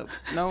 Shut up.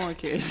 No one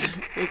cares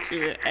what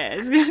you're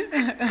asking.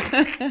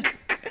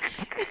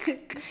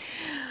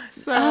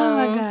 So, oh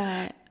my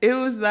God, it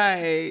was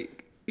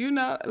like,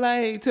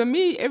 like to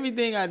me,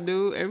 everything I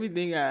do,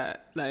 everything I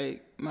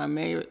like,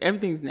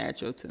 everything's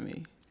natural to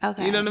me.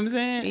 Okay. You know what I'm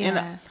saying?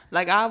 Yeah.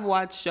 And I've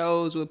watched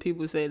shows where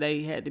people say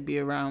they had to be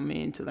around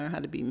men to learn how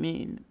to be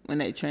men when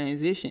they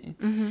transition.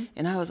 Mm-hmm.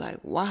 And I was like,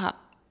 wow.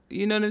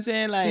 You know what I'm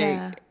saying?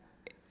 Like,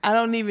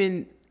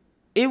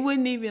 it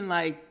wouldn't even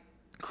like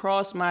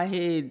cross my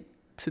head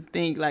to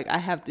think like I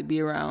have to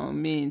be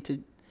around men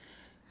to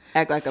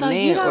act like a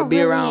man or be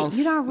around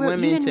women to act like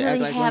women. You didn't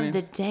really have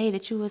the day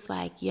that you was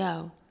like,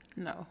 yo.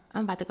 No.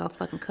 I'm about to go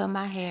fucking cut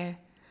my hair.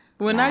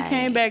 When I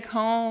came back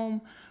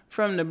home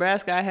from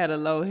Nebraska, I had a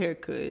low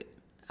haircut.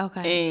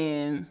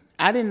 Okay. And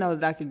I didn't know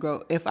that I could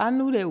grow. If I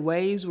knew that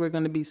waves were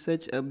going to be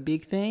such a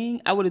big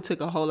thing, I would have took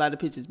a whole lot of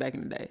pictures back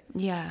in the day.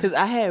 Yeah. Because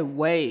I had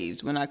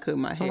waves when I cut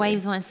my hair.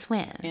 Waves won't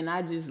swim. And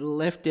I just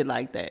left it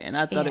like that. And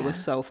I thought it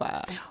was so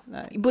foul.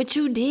 But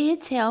you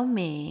did tell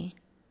me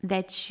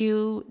that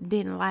you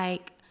didn't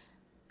like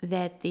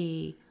that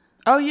the...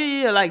 Oh,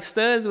 yeah. Like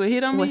studs would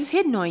hit on me? Was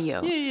hitting on you.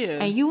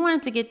 Yeah. And you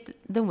wanted to get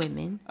the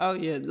women. Oh,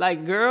 yeah.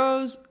 Like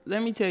girls,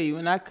 let me tell you,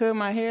 when I cut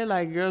my hair,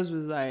 like girls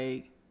was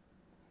like,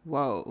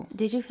 whoa.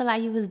 Did you feel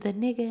like you was the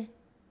nigga?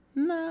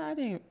 No,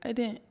 I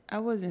didn't. I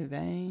wasn't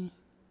vain.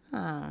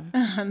 Oh.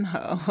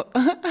 No.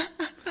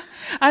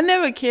 I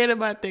never cared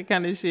about that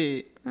kind of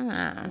shit. Oh.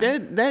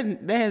 That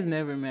has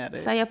never mattered.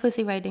 So your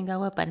pussy rate didn't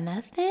go up or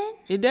nothing?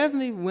 It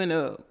definitely went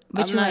up.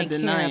 But I'm not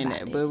denying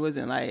that, but it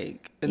wasn't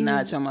like a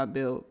notch on my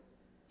belt.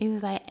 He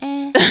was like,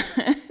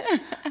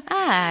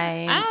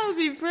 I'll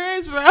be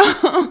friends, bro.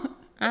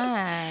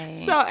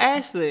 So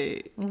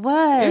Ashley,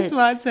 what? It's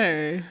my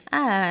turn.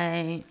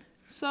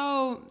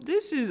 So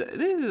this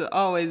has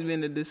always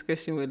been a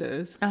discussion with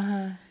us.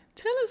 Uh-huh.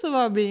 Tell us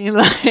about being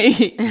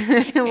like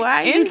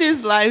Why in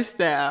this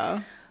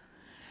lifestyle.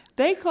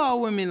 They call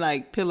women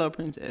like pillow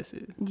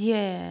princesses.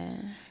 Yeah.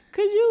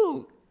 Could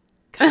you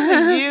kind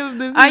of give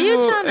the people Are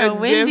you trying to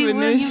Wendy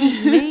Williams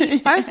me?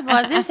 First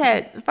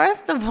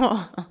of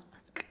all,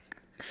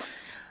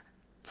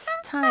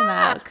 time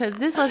out, because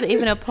this wasn't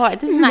even a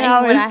part. This is not even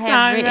what I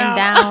have written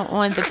down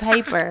on the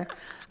paper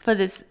for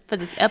this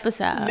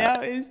episode. Now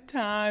it's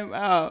time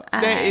out.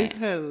 That is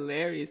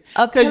hilarious.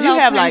 Because you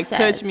have like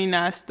touch me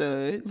not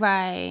studs.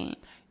 Right.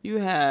 You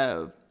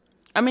have,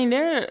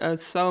 there are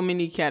so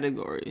many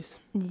categories.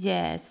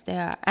 Yes,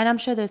 there are. And I'm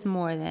sure there's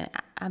more than,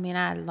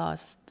 I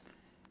lost,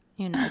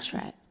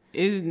 track.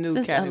 It's new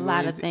categories. There's a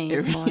lot of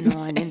things going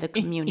on in the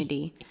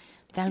community.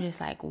 I'm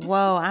just like,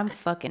 whoa, I'm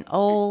fucking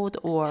old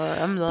or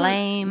I'm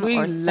lame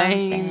or something.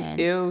 Lame,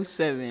 ill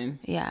 7.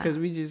 Yeah. Because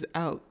we just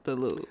out the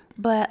loop.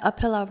 But a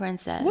pillow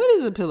princess. What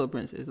is a pillow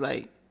princess?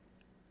 Like,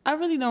 I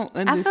really don't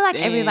understand. I feel like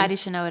everybody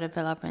should know what a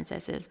pillow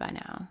princess is by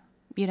now.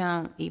 You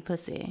don't eat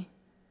pussy.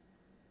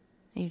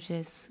 You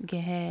just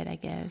get head, I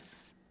guess.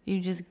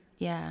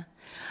 Yeah.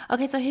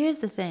 Okay, so here's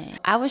the thing.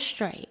 I was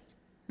straight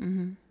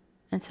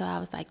until I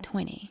was like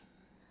 20.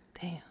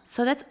 Damn.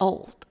 So that's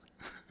old.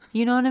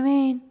 You know what I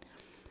mean?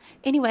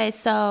 Anyway,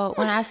 so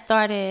when I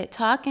started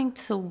talking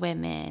to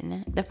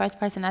women, the first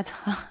person I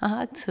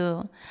talked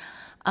to,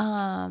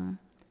 I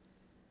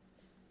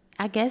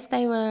guess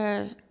they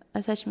were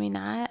a touch me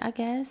not, I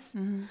guess.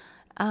 Mm-hmm.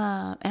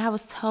 And I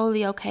was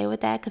totally okay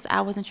with that because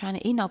I wasn't trying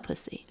to eat no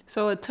pussy.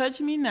 So a touch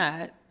me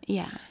not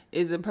Yeah.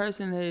 is a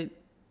person that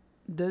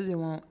doesn't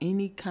want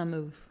any kind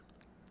of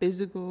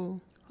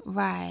physical.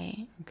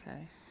 Right.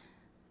 Okay.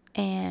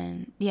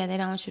 And yeah, they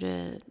don't want you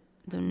to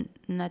do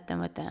nothing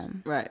with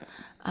them. Right.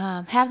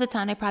 Half the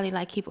time they probably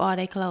like keep all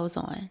their clothes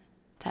on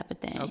type of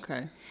thing.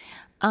 Okay.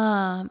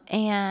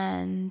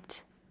 And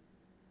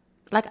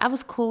like I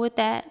was cool with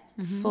that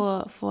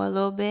for a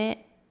little bit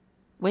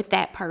with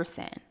that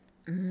person.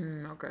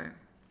 Okay.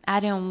 I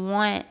didn't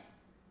want,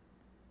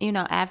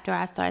 after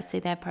I started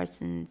seeing that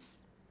person's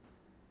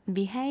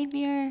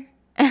behavior,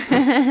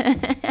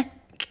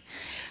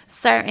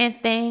 certain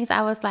things,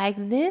 I was like,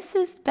 this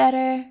is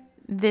better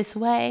this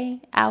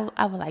way. I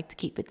would like to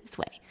keep it this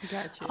way.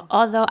 Gotcha.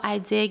 Although I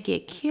did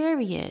get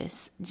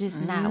curious,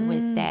 just not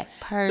with that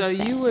person. So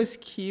you was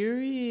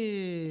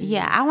curious.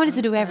 Yeah, I wanted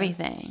to do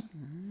everything.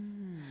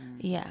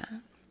 Yeah.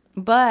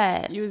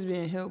 But you was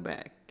being held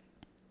back.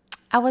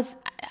 I was.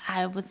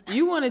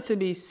 You wanted to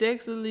be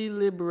sexually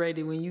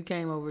liberated when you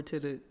came over to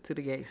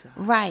the gay side.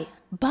 Right.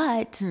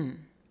 But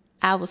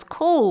I was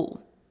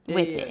cool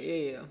with it.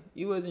 Yeah.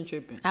 You wasn't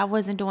tripping. I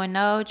wasn't doing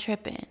no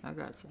tripping. I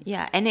got you.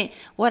 Yeah. And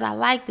what I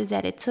liked is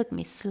that it took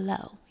me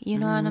slow. You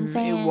know what I'm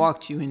saying? It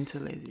walked you into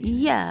lesbian.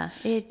 Yeah.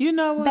 You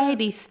know what?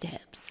 Baby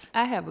steps.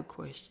 I have a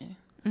question.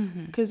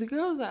 Because the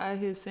girls are out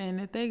here saying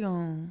that they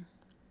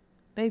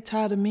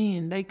tired of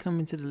men. They come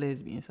into the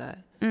lesbian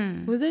side.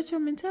 Was that your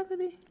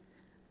mentality?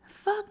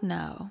 Fuck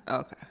no.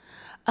 Okay.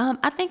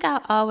 I think I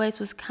always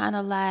was kind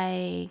of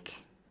like,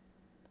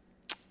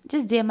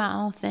 just did my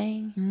own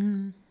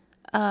thing.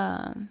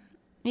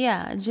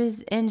 Yeah,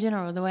 just in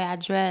general, the way I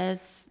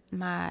dress,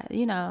 my,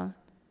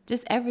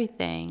 just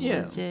everything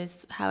was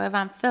just however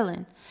I'm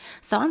feeling.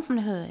 So I'm from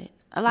the hood.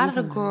 A lot of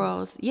the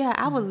girls,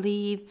 I would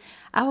leave.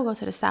 I would go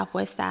to the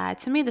Southwest side.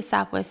 To me, the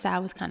Southwest side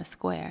was kind of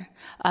square.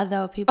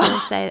 Although people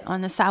would say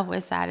on the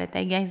Southwest side that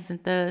they gangsters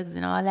and thugs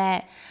and all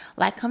that.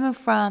 Like coming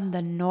from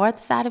the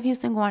north side of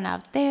Houston, going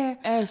out there,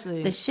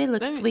 Ashley, the shit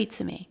looks sweet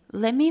to me.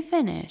 Let me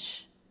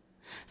finish.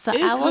 So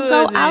it's I will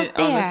go out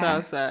there. On the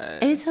south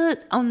side. It's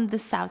hood on the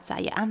south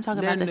side. Yeah, I'm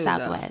talking about the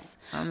Southwest.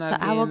 So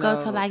I will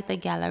go to like the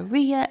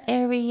Galleria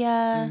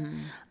area,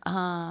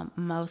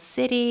 Mo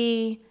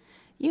City,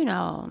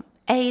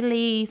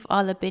 A-Leaf,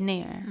 all up in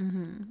there.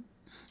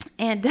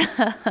 And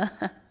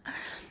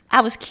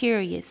I was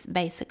curious,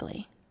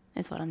 basically,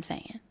 is what I'm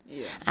saying.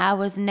 Yeah. I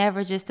was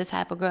never just the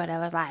type of girl that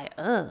was like,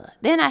 ugh.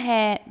 Then I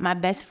had my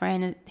best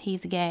friend,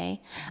 he's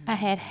gay. I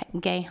had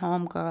gay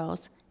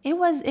homegirls. It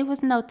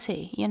was no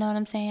tea, you know what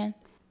I'm saying?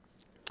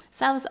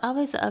 So I was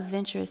always an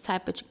adventurous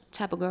type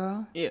of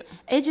girl. Yeah.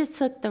 It just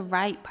took the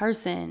right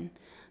person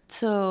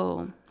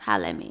to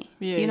holler at me.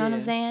 Yeah, you know what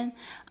I'm saying?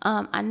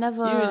 I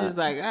never. You were just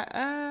like,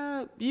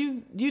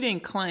 you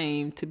didn't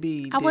claim to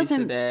be this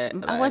or that.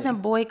 I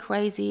wasn't boy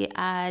crazy.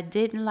 I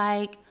didn't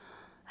like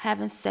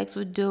having sex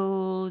with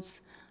dudes.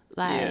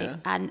 Like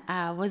I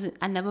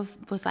never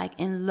was like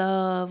in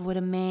love with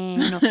a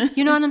man.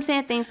 You know what I'm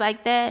saying? Things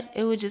like that.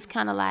 It was just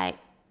kind of like,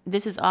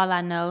 this is all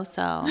I know.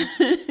 So,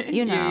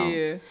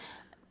 Yeah.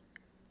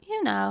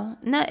 No,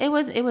 it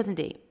wasn't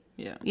deep.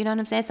 Yeah. You know what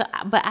I'm saying? So,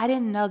 but I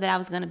didn't know that I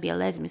was gonna be a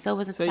lesbian. So it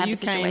wasn't the type of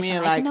situation. So you came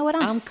in like, you know what?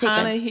 I'm sick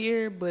kind of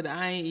here, but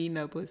I ain't eating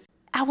no pussy.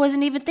 I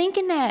wasn't even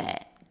thinking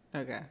that.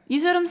 Okay. You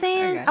see what I'm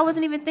saying? I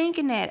wasn't even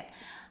thinking that.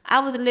 I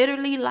was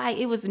literally like,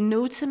 it was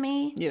new to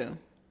me. Yeah.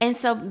 And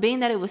so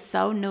being that it was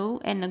so new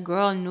and the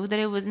girl knew that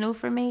it was new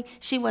for me,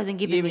 she wasn't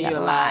giving me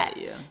a lot.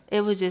 Yeah.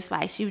 It was just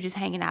like, she was just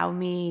hanging out with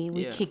me,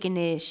 we kicking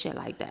it, shit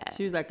like that.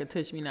 She was like a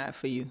touch me not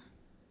for you.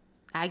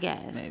 I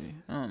guess. Maybe.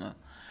 I don't know.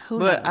 Who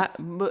knows?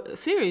 But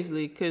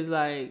seriously, because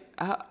like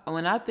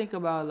when I think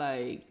about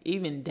like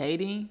even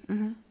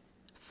dating,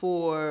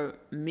 for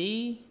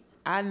me,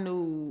 I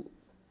knew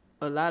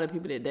a lot of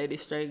people that dated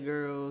straight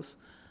girls.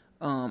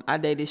 I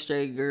dated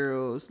straight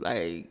girls.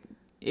 Like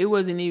it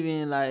wasn't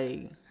even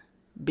like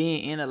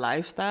being in a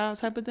lifestyle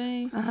type of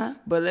thing.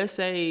 But let's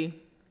say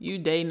you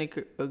dating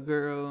a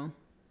girl,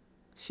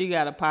 she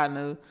got a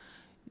partner,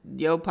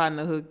 your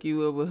partner hook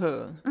you up with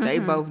her. They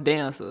both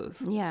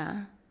dancers.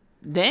 Yeah.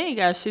 They ain't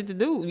got shit to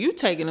do. You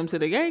taking them to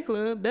the gay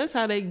club. That's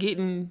how they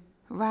getting.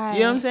 Right. You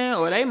know what I'm saying?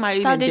 Or they might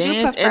even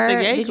dance at the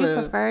gay club. Did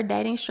you prefer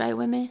dating straight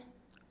women?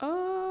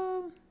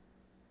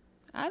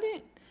 I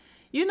didn't.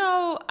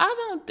 I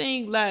don't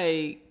think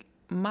like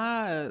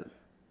my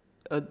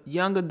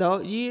young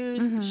adult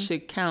years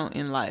should count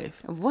in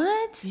life.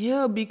 What?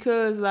 Yeah,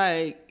 because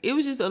like it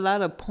was just a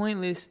lot of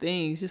pointless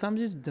things. I'm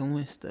just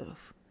doing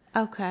stuff.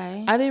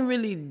 Okay. I didn't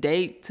really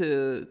date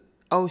to.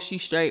 Oh,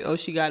 she's straight. Oh,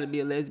 she got to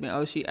be a lesbian.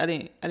 Oh, I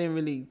didn't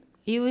really.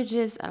 You was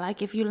just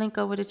like, if you link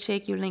up with a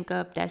chick, you link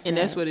up. That's and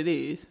that's what it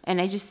is. And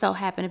they just so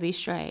happen to be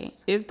straight.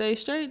 If they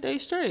straight, they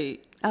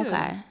straight. Okay.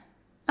 Yeah.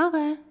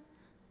 Okay.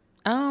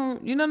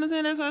 You know what I'm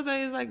saying? That's why I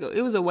say it's like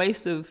it was a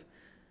waste of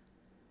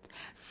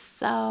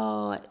So,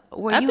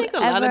 I think a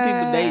lot of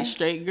people date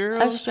straight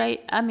girls.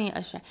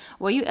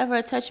 Were you ever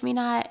a touch me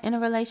not in a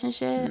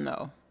relationship?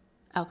 No.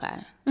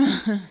 Okay.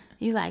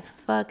 You like,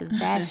 fuck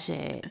that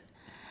shit.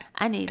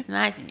 I need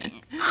my shit.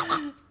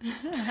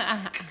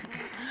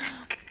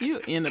 You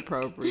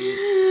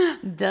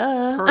inappropriate.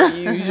 Duh. Per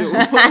usual.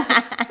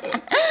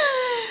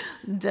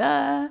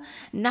 Duh.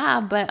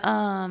 Nah, but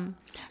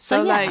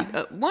So yeah.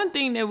 like one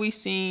thing that we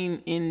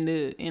seen in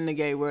the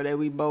gay world that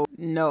we both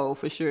know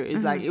for sure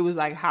is like it was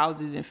like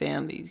houses and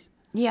families.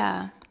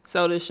 Yeah.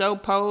 So the show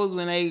Pose,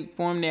 when they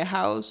form their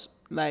house,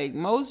 like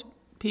most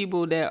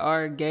people that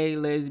are gay,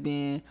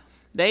 lesbian,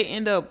 they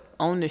end up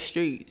on the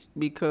streets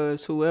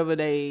because whoever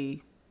their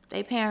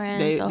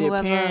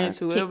parents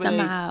kicked them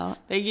out.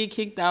 They get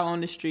kicked out on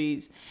the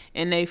streets,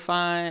 and they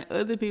find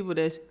other people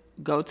that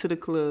go to the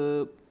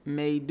club,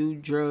 may do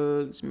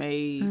drugs,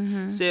 may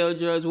sell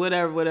drugs,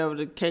 whatever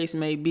the case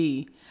may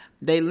be.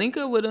 They link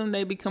up with them.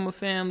 They become a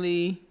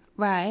family.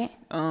 Right.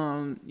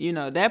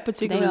 That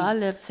particular. They all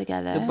live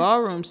together. The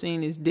ballroom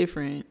scene is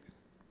different,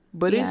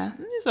 but it's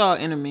all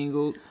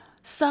intermingled.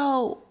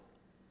 So,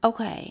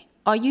 okay,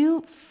 are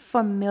you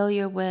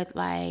familiar with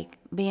like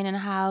being in a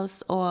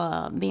house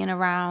or being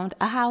around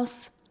a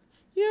house?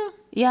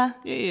 Yeah.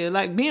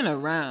 Like being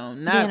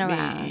around, not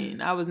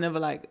being. I was never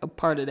like a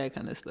part of that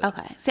kind of stuff.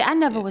 Okay. See, I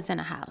never was in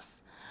a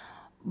house,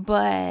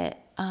 but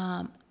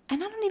and I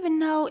don't even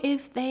know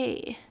if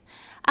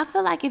I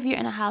feel like if you're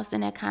in a house,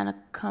 then that kind of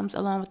comes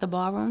along with the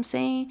ballroom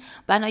scene.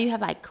 But I know you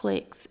have like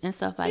cliques and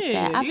stuff like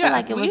that. I feel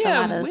like it was a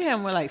lot of. We have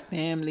more like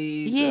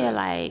families.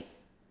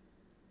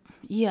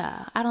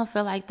 Yeah, I don't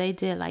feel like they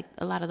did like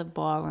a lot of the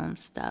ballroom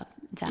stuff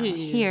down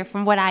here,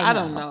 from what I know. I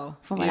don't know.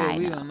 From what I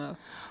know. We don't know.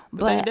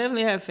 But they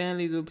definitely have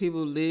families where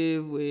people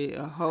live with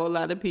a whole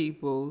lot of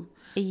people.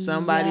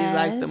 Somebody's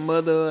like the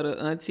mother or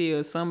the auntie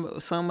or some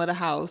of the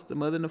house, the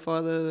mother and the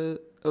father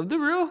of the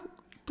real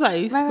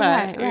place.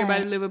 Right.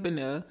 Everybody live up in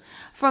there.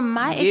 From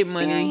my experience,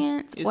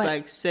 money. It's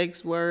like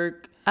sex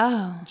work,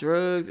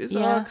 drugs. It's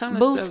all kind of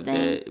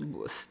boosting.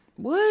 Stuff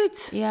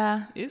what?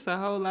 Yeah. It's a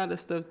whole lot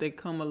of stuff that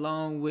come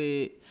along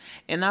with.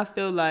 And I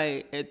feel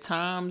like at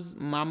times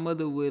my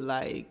mother would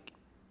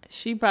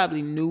she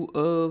probably knew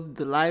of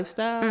the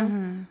lifestyle.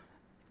 Mm-hmm.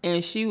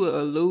 And she would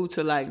allude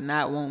to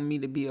not want me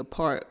to be a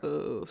part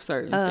of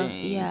certain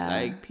things. Yeah.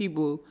 Like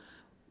people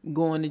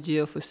going to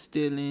jail for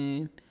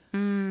stealing,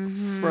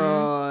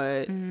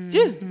 fraud,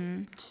 just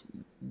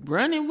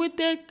running with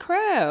that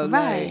crowd.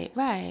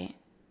 Right.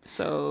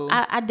 So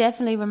I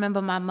definitely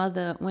remember my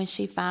mother when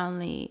she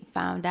finally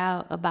found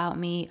out about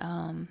me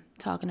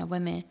talking to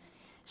women.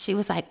 She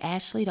was like,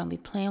 Ashley, don't be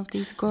playing with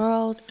these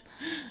girls.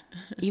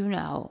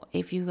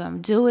 If you gonna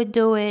do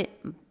it.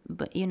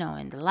 But,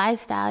 and the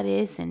lifestyle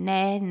this and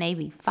that, and they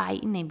be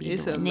fighting, they be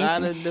it's doing this. It's a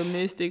lot of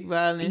domestic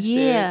violence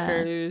that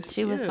occurs.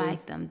 She was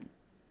like, them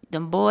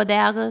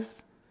bulldaggers,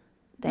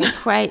 they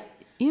cry.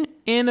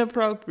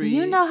 Inappropriate.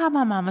 You know how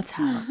my mama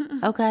talk,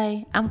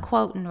 okay? I'm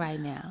quoting right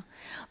now.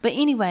 But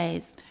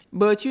anyways.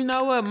 But you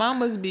know what?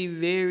 Mamas be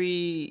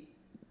very,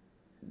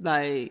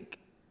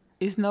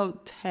 it's no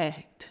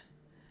tact.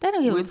 They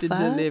don't give with a fuck.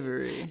 The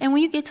delivery. And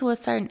when you get to a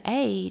certain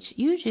age,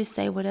 you just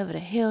say whatever the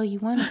hell you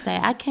want to say.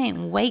 I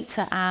can't wait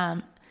till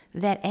I'm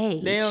that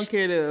age. They don't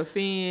care to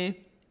offend.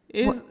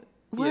 What?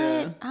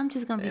 Yeah. I'm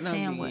just gonna be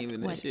saying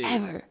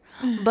whatever.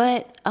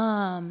 But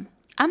I'm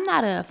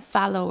not a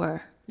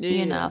follower.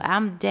 Yeah.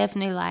 I'm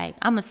definitely I'm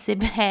gonna sit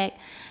back,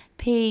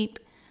 peep.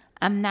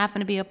 I'm not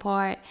gonna be a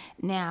part.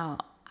 Now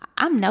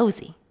I'm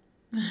nosy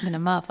than a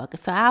motherfucker,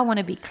 so I want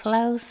to be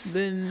close,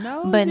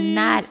 but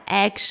not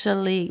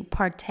actually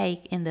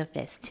partake in the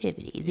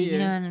festivities. You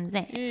know what I'm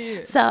saying?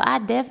 Yeah. So I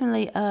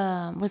definitely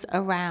was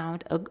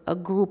around a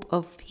group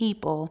of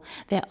people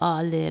that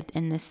all lived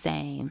in the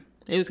same.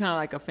 It was kind of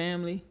like a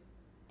family.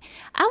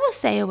 I would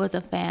say it was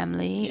a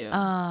family.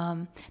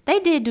 Yeah. They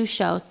did do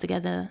shows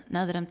together.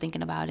 Now that I'm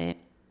thinking about it,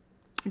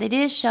 they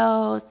did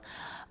shows.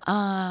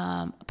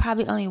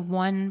 Probably only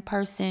one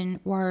person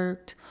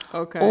worked.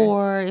 Okay.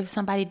 Or if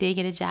somebody did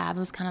get a job, it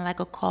was kind of like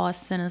a call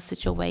center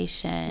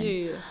situation.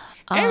 Yeah.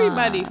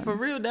 Everybody, for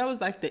real, that was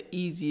the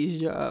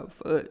easiest job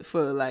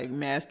for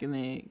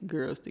masculine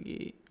girls to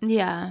get.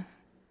 Yeah.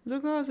 The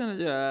call center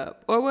job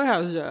or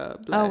warehouse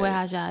job.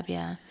 Warehouse job,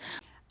 yeah.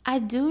 I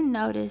do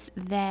notice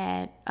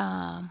that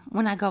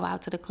when I go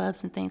out to the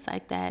clubs and things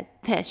like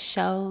that, that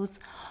shows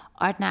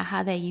are not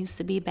how they used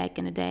to be back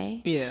in the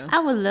day. Yeah. I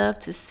would love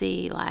to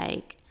see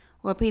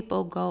where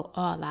people go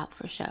all out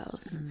for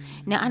shows. Mm-hmm.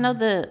 Now I know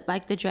the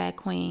drag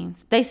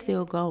queens, they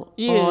still go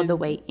all the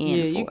way in.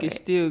 Yeah, you can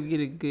still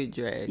get a good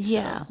drag.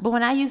 Yeah, so. But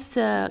when I used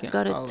to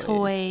go to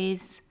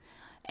Toys,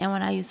 and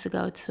when I used to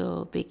go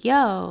to Big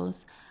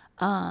Yo's,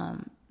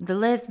 the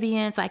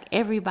lesbians, like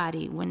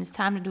everybody, when it's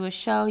time to do a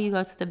show, you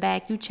go to the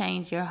back, you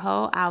change your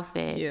whole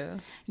outfit. Yeah.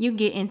 You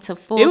get into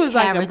full It was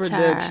character. like a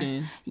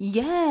production.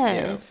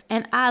 Yes. Yeah.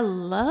 And I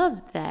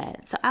loved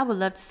that. So I would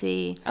love to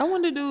see. I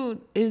wonder,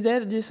 dude, is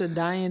that just a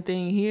dying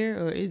thing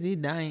here or is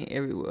it dying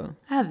everywhere?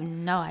 I have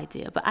no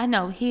idea. But I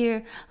know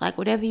here, like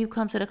whatever you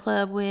come to the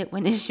club with,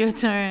 when it's your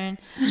turn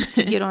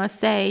to get on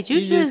stage,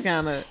 you just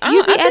kind of,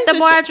 you be at the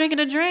bar drinking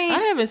a drink. I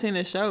haven't seen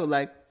a show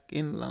like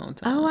in a long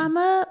time. Oh, I'm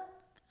up.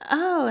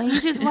 Oh, and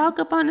you just walk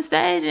up on the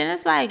stage and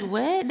it's like,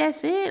 what?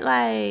 That's it?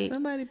 Like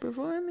somebody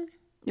performing?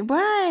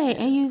 Right.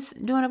 And you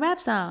doing a rap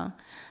song.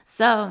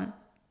 So,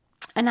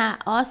 and I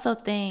also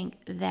think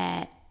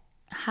that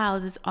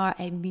houses are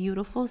a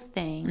beautiful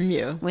thing.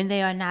 Yeah. When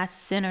they are not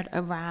centered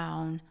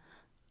around,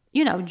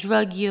 you know,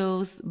 drug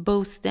use,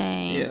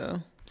 boosting. Yeah.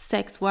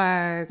 Sex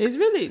work. It's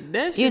really,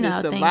 that shit is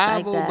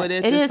survival, like but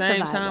at the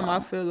same time, I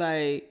feel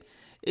like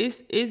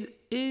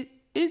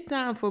it's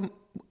time for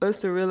us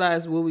to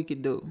realize what we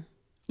could do.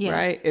 Yes,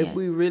 right? If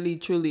we really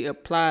truly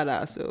applied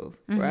ourselves,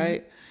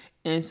 right?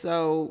 And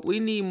so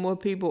we need more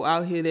people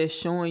out here that's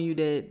showing you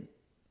that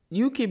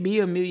you can be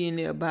a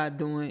millionaire by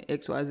doing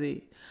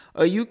XYZ.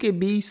 Or you could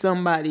be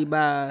somebody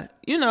by,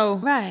 you know,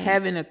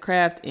 having a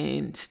craft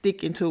and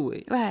sticking to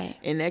it. Right.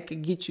 And that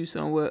could get you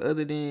somewhere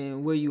other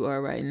than where you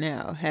are right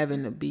now,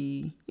 having to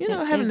be, you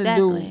know, having to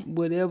do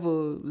whatever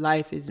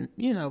life is,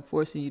 you know,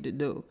 forcing you to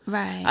do.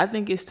 Right. I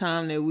think it's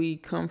time that we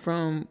come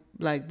from,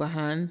 like,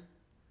 behind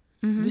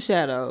the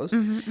shadows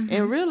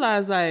and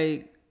realize,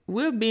 like,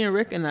 we're being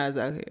recognized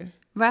out here.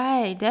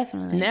 Right,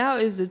 definitely. Now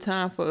is the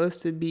time for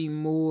us to be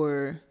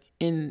more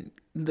in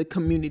the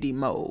community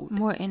mode.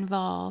 More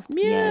involved.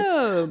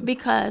 Yeah. Yes.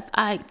 Because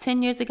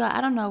 10 years ago,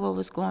 I don't know what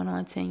was going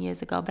on 10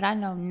 years ago, but I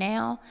know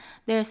now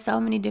there's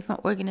so many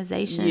different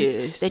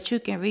organizations that you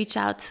can reach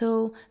out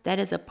to that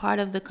is a part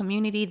of the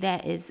community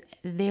that is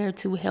there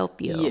to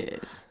help you.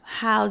 Yes.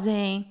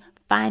 Housing,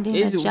 finding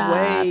a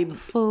job,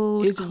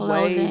 food,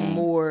 clothing. It's way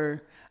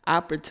more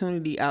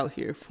opportunity out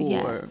here for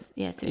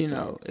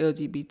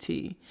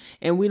LGBT,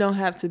 and we don't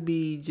have to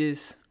be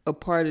just a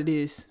part of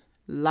this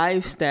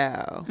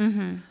lifestyle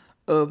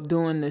of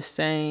doing the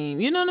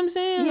same, you know what I'm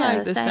saying?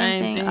 Like the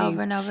same things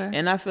over and over.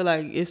 And I feel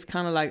like it's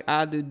kind of like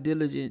our due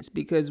diligence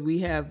because we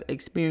have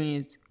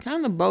experienced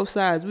kind of both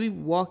sides. We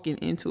walking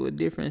into a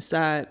different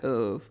side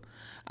of,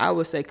 I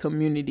would say,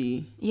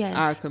 community,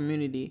 our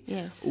community,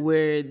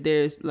 where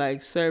there's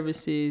like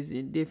services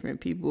and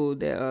different people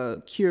that are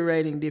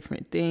curating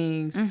different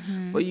things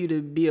for you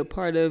to be a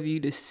part of, you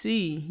to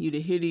see, you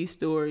to hear these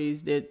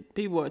stories that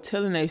people are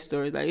telling their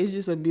stories. Like, it's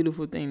just a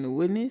beautiful thing to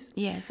witness.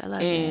 Yes, I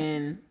love it.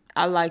 And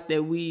I like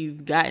that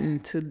we've gotten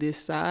to this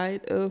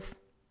side of,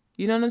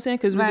 you know what I'm saying?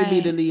 Because we could be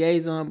the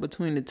liaison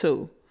between the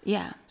two.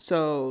 Yeah.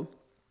 So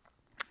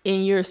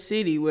in your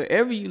city,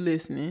 wherever you're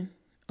listening,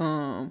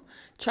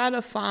 try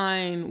to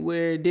find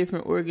where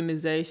different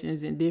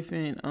organizations and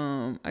different,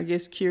 I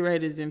guess,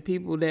 curators and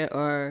people that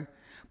are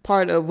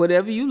part of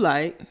whatever you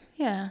like.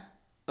 Yeah.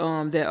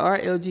 That are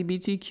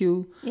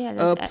LGBTQ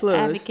plus.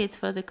 Advocates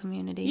for the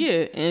community.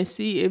 Yeah, and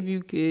see if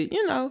you could,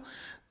 you know,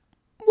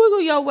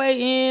 wiggle your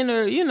way in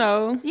or, you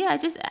know. Yeah,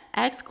 just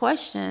ask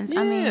questions.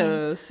 Yeah, I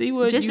mean, see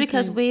what just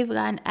because we've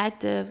gotten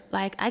active,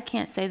 like, I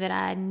can't say that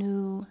I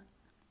knew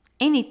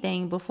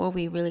anything before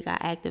we really got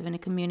active in the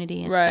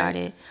community and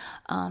started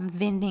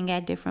vending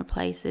at different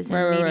places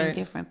and meeting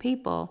different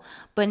people.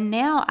 But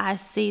now I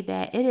see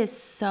that it is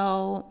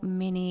so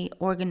many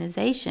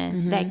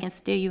organizations that can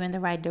steer you in the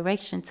right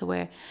direction to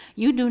where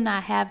you do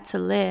not have to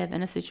live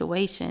in a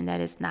situation that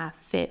is not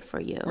fit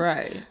for you.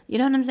 Right. You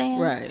know what I'm saying?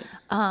 Right.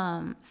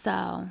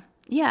 So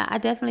yeah, I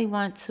definitely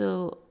want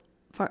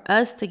for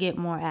us to get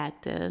more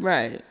active.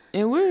 Right.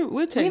 And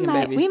we're taking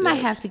baby steps. We might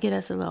have to get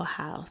us a little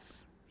house.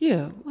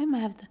 Yeah. We might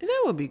have to.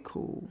 That would be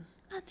cool.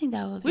 I think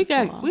that would be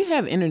cool. We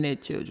have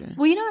internet children.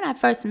 Well, you know, when I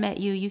first met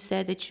you, you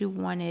said that you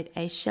wanted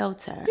a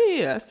shelter.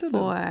 Yeah, I still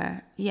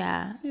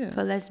do.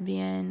 For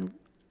lesbian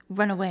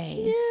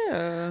runaways.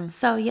 Yeah.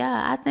 So,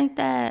 yeah, I think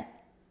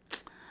that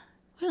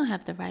we're going to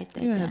have to write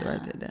that down. Have to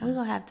write that down. We're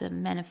going to have to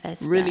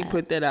manifest really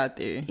put that out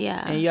there.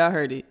 Yeah. And y'all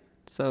heard it.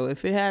 So,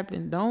 if it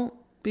happened, don't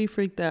be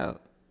freaked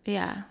out.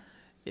 Yeah.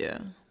 Yeah.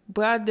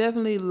 But I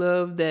definitely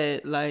love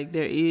that, like,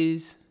 there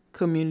is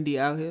community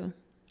out here.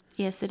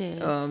 Yes, it is.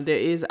 There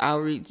is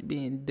outreach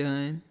being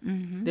done.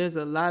 There's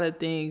a lot of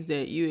things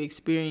that you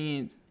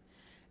experience,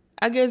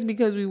 I guess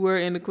because we were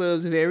in the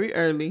clubs very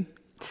early.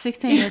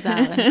 16 years out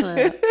in the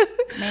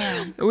club.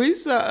 Man. We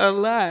saw a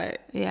lot.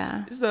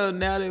 Yeah. So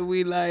now that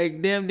we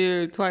like damn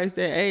near twice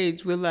that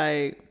age, we're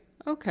like,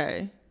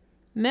 okay,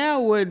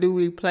 now where do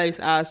we place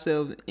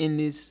ourselves in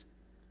this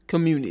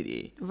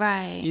community?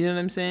 Right. You know what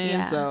I'm saying?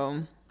 Yeah.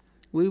 So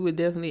we would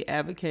definitely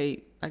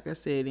advocate, like I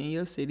said, in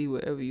your city,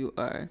 wherever you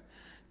are,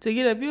 to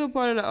get up. If you're a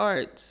part of the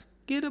arts,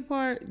 get a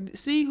part.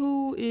 See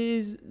who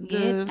is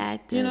get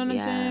active. You know what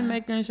I'm saying?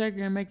 Maker and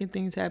shaker and making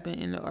things happen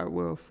in the art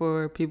world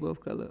for people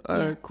of color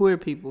or queer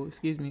people.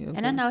 Excuse me.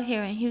 And I know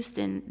here in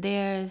Houston,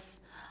 there's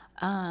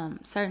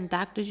certain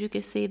doctors you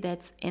can see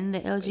that's in the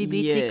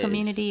LGBT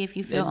community if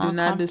you feel uncomfortable. Do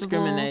not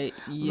discriminate.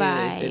 Yes,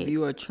 right. If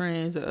you are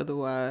trans or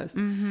otherwise.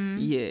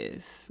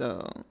 Yes.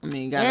 So, I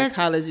mean,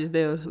 gynecologists,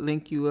 they'll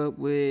link you up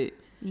with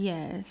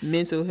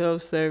mental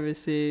health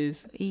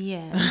services.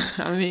 Yes.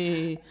 I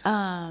mean,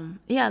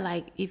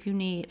 like if you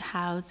need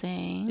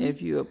housing.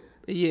 If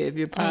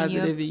you're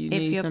positive and you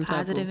need some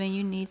type of, and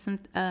you need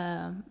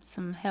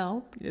some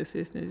help,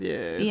 assistance,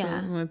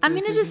 I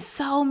mean, there's just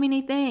so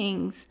many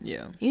things.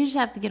 Yeah, you just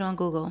have to get on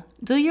Google.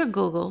 Do your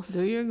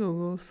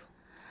Googles.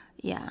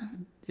 Yeah.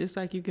 Just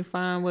like you can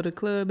find what a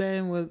club at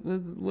and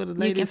what a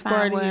ladies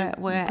party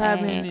where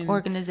an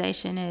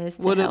organization is.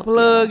 What a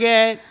plug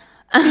at.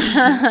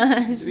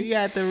 We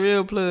got the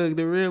real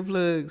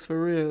plugs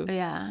for real.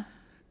 Yeah.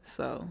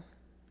 So,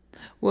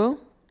 well,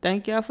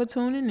 thank y'all for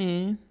tuning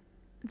in.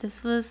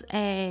 This was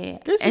kind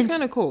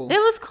of cool. It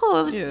was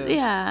cool. It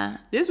was,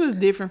 This was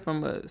different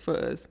for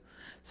us.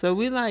 So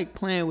we like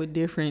playing with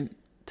different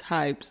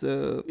types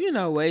of,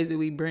 ways that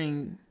we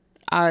bring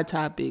our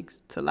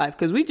topics to life.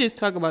 Because we just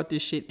talk about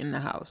this shit in the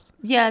house.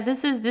 Yeah,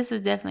 this is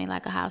definitely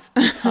like a house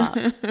talk.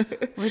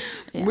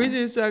 We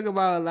just talk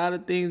about a lot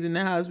of things in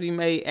the house. We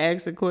may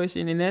ask a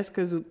question, and that's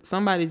because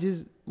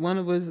one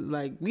of us,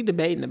 like, we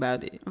debating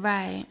about it.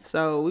 Right.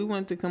 So we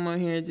want to come on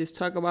here and just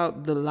talk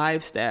about the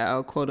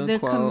lifestyle, quote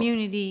unquote. The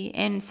community,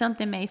 and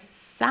something may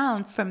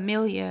sound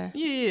familiar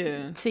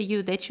to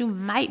you that you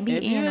might be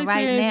in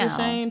right now. If the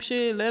same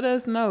shit, let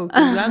us know.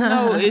 Because I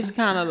know it's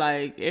kind of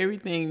like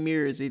everything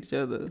mirrors each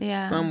other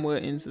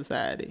somewhat in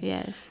society.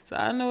 Yes. So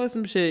I know it's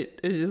some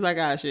shit. It's just like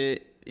our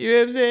shit. You know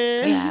what I'm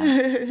saying?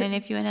 Yeah. And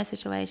if you're in that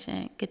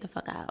situation, get the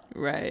fuck out.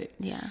 Right.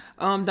 Yeah.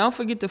 Don't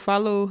forget to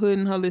follow Hood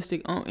and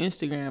Holistic on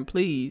Instagram,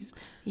 please.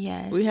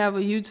 Yes. We have a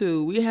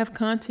YouTube. We have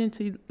content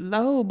to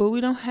load, but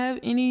we don't have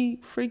any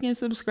freaking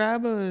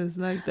subscribers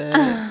like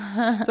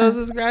that. So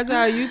subscribe to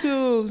our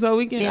YouTube so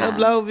we can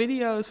upload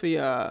videos for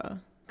y'all.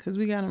 Because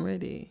we got them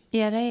ready.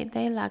 Yeah,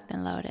 they locked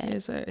and loaded.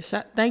 Yes, sir.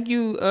 Thank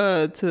you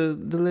to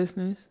the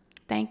listeners.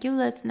 Thank you,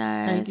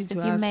 listeners. Thank you to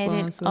if you our made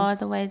sponsors. It all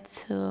the way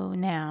to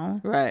now.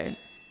 Right.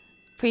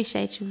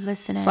 Appreciate you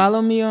listening.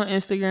 Follow me on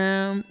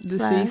Instagram, The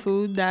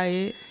Seafood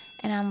Diet.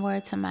 And I'm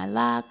Word to My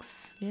Locks.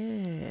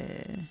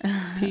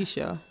 Yeah. Peace,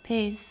 y'all.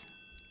 Peace.